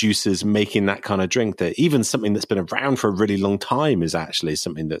producers making that kind of drink that even something that's been around for a really long time is actually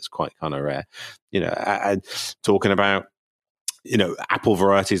something that's quite kind of rare. Talking about apple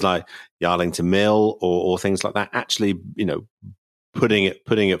varieties like Yarlington Mill or things like that, actually, putting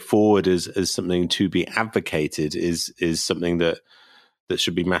it forward as something to be advocated is something that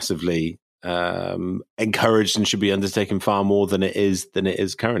should be massively encouraged and should be undertaken far more than it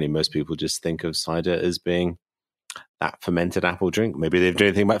is currently. Most people just think of cider as being that fermented apple drink. Maybe they don't do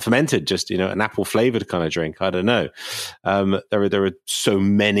anything about fermented, just an apple flavored kind of drink. I don't know. There are so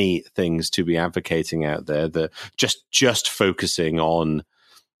many things to be advocating out there that just focusing on.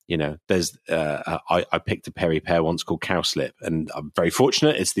 There's I picked a Perry pear once called Cowslip, and I'm very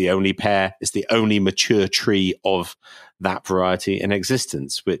fortunate. It's the only pear. It's the only mature tree of that variety in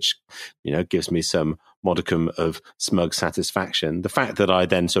existence, which gives me some modicum of smug satisfaction. The fact that I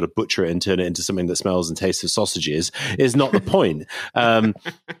then sort of butcher it and turn it into something that smells and tastes of sausages is not the point. And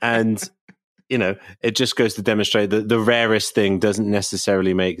it just goes to demonstrate that the rarest thing doesn't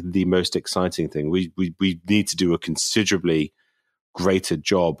necessarily make the most exciting thing. We need to do a considerably greater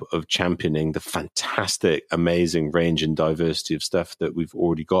job of championing the fantastic, amazing range and diversity of stuff that we've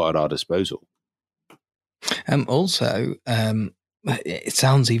already got at our disposal. Also, it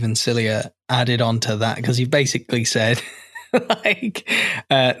sounds even sillier added on to that because you've basically said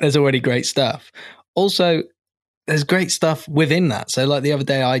there's already great stuff. Also, there's great stuff within that. So like the other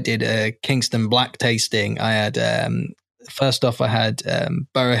day I did a Kingston Black tasting. I had first off, I had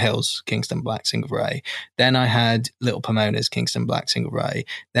Borough Hills Kingston Black Single Variety. Then I had Little Pomona's Kingston Black Single Variety.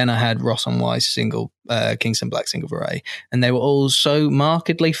 Then I had Ross-on-Wye's Kingston Black Single Variety. And they were all so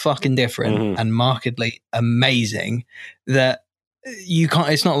markedly fucking different and markedly amazing that you can't,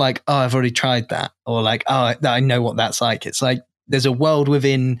 it's not like, oh, I've already tried that, or like, oh, I know what that's like. It's like there's a world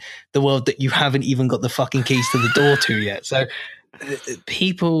within the world that you haven't even got the fucking keys to the door to yet. So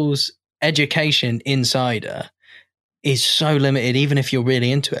people's education in cider is so limited, even if you're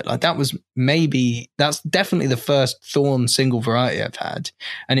really into it. Like that's definitely the first Thorn single variety I've had.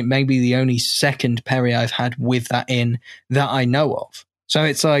 And it may be the only second Perry I've had with that in that I know of. So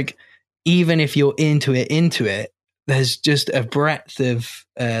it's like, even if you're into it, there's just a breadth of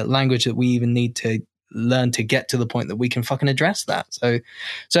language that we even need to learn to get to the point that we can fucking address that. So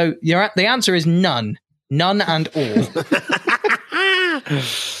the answer is none and all.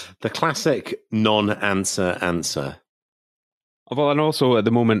 The classic non-answer answer. Well, and also at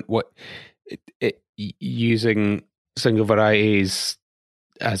the moment, using single varieties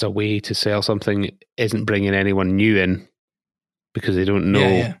as a way to sell something isn't bringing anyone new in because they don't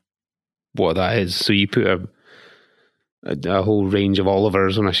know what that is. So you put a whole range of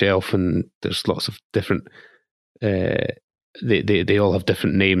Olivers on a shelf, and there's lots of different. They all have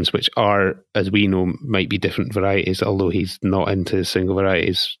different names, which are, as we know, might be different varieties. Although he's not into single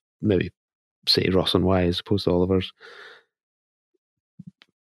varieties, maybe say Ross-on-Wye as opposed to Olivers.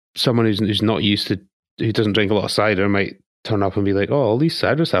 Someone who's not used to, who doesn't drink a lot of cider, might turn up and be like, "Oh, all these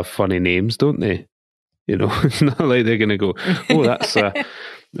ciders have funny names, don't they?" It's not like they're going to go, "Oh, that's I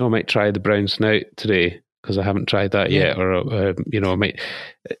might try the brown snout today because I haven't tried that yet," or I might.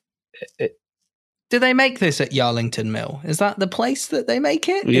 Do they make this at Yarlington Mill? Is that the place that they make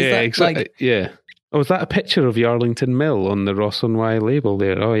it? Yeah, exactly. Yeah. Oh, is that a picture of Yarlington Mill on the Ross-on-Wye label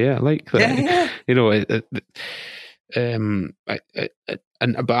there? Oh, yeah, I like that. Yeah.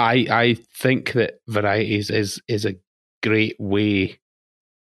 But I think that varieties is a great way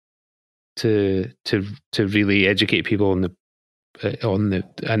to really educate people on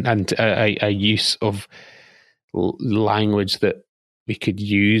a use of language that we could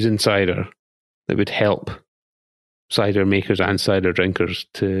use in cider that would help cider makers and cider drinkers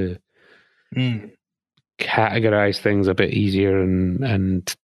to categorize things a bit easier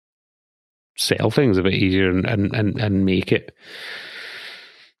and sell things a bit easier and make it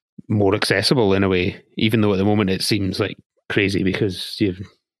more accessible in a way, even though at the moment it seems like crazy because to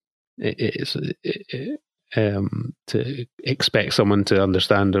expect someone to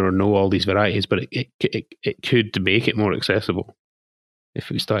understand or know all these varieties, but it could make it more accessible if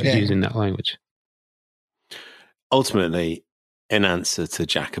we started using that language. Ultimately, in answer to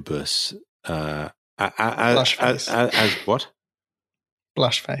Jacobus, Blushface. As what?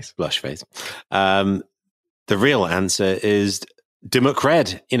 Blushface. Blushface. The real answer is Dimmock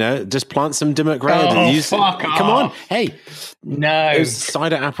Red, just plant some Dimmock Red. Oh, fuck come on. Hey. No. It was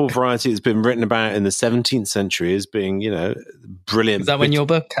cider apple variety that's been written about in the 17th century as being, brilliant. Is that when your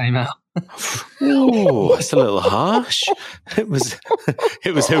book came out? Oh, that's a little harsh. It was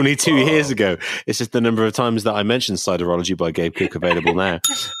only 2 years ago. It's just the number of times that I mentioned Ciderology by Gabe Cook available now.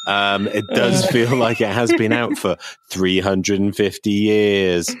 It does feel like it has been out for 350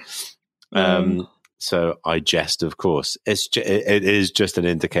 years. So I jest, of course. It is just an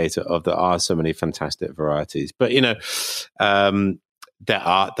indicator of there are so many fantastic varieties. But there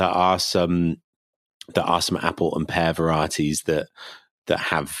are some apple and pear varieties that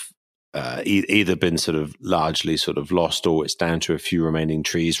have either been sort of largely sort of lost, or it's down to a few remaining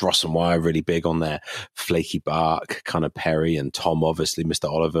trees. Ross and Wye are really big on their flaky bark kind of Perry, and Tom, obviously, Mr.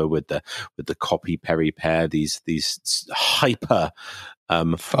 Oliver with the Copy Perry pear. These hyper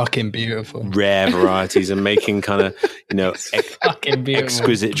fucking beautiful rare varieties, and making kind of fucking beautiful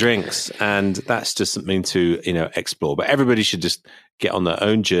exquisite drinks, and that's just something to explore. But everybody should just get on their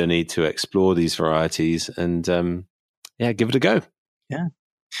own journey to explore these varieties and give it a go. Yeah.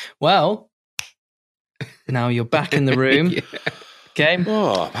 Well, now you're back in the room. Yeah. Okay.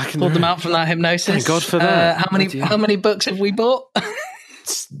 Oh, back in Pulled the them room. out from that hypnosis. Thank God for that. How many books have we bought?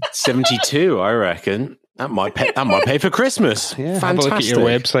 72, I reckon. That might pay for Christmas. Yeah, fantastic. have a look at your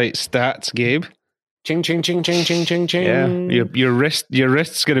website stats, Gabe. Ching, ching, ching, ching, ching, ching, ching. Yeah, your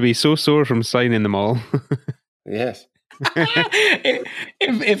wrist's going to be so sore from signing them all. Yes.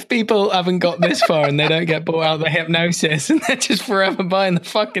 if people haven't got this far and they don't get bought out of the hypnosis and they're just forever buying the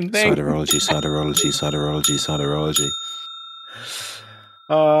fucking thing. Ciderology.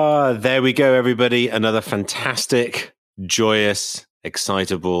 There we go, everybody. Another fantastic, joyous,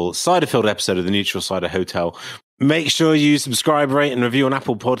 excitable, cider-filled episode of the Neutral Cider Hotel. Make sure you subscribe, rate, and review on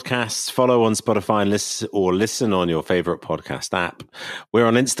Apple Podcasts, follow on Spotify, and listen on your favorite podcast app. We're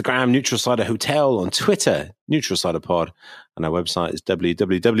on Instagram, Neutral Cider Hotel, on Twitter, Neutral Cider Pod, and our website is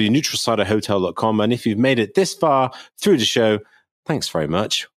www.neutralciderhotel.com. And if you've made it this far through the show, thanks very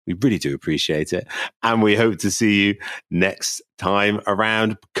much. We really do appreciate it. And we hope to see you next time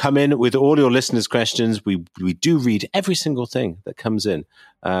around. Come in with all your listeners' questions. We do read every single thing that comes in,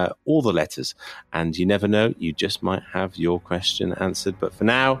 all the letters. And you never know, you just might have your question answered. But for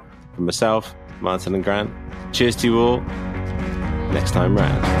now, from myself, Martin and Grant, cheers to you all. Next time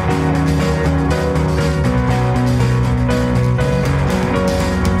round.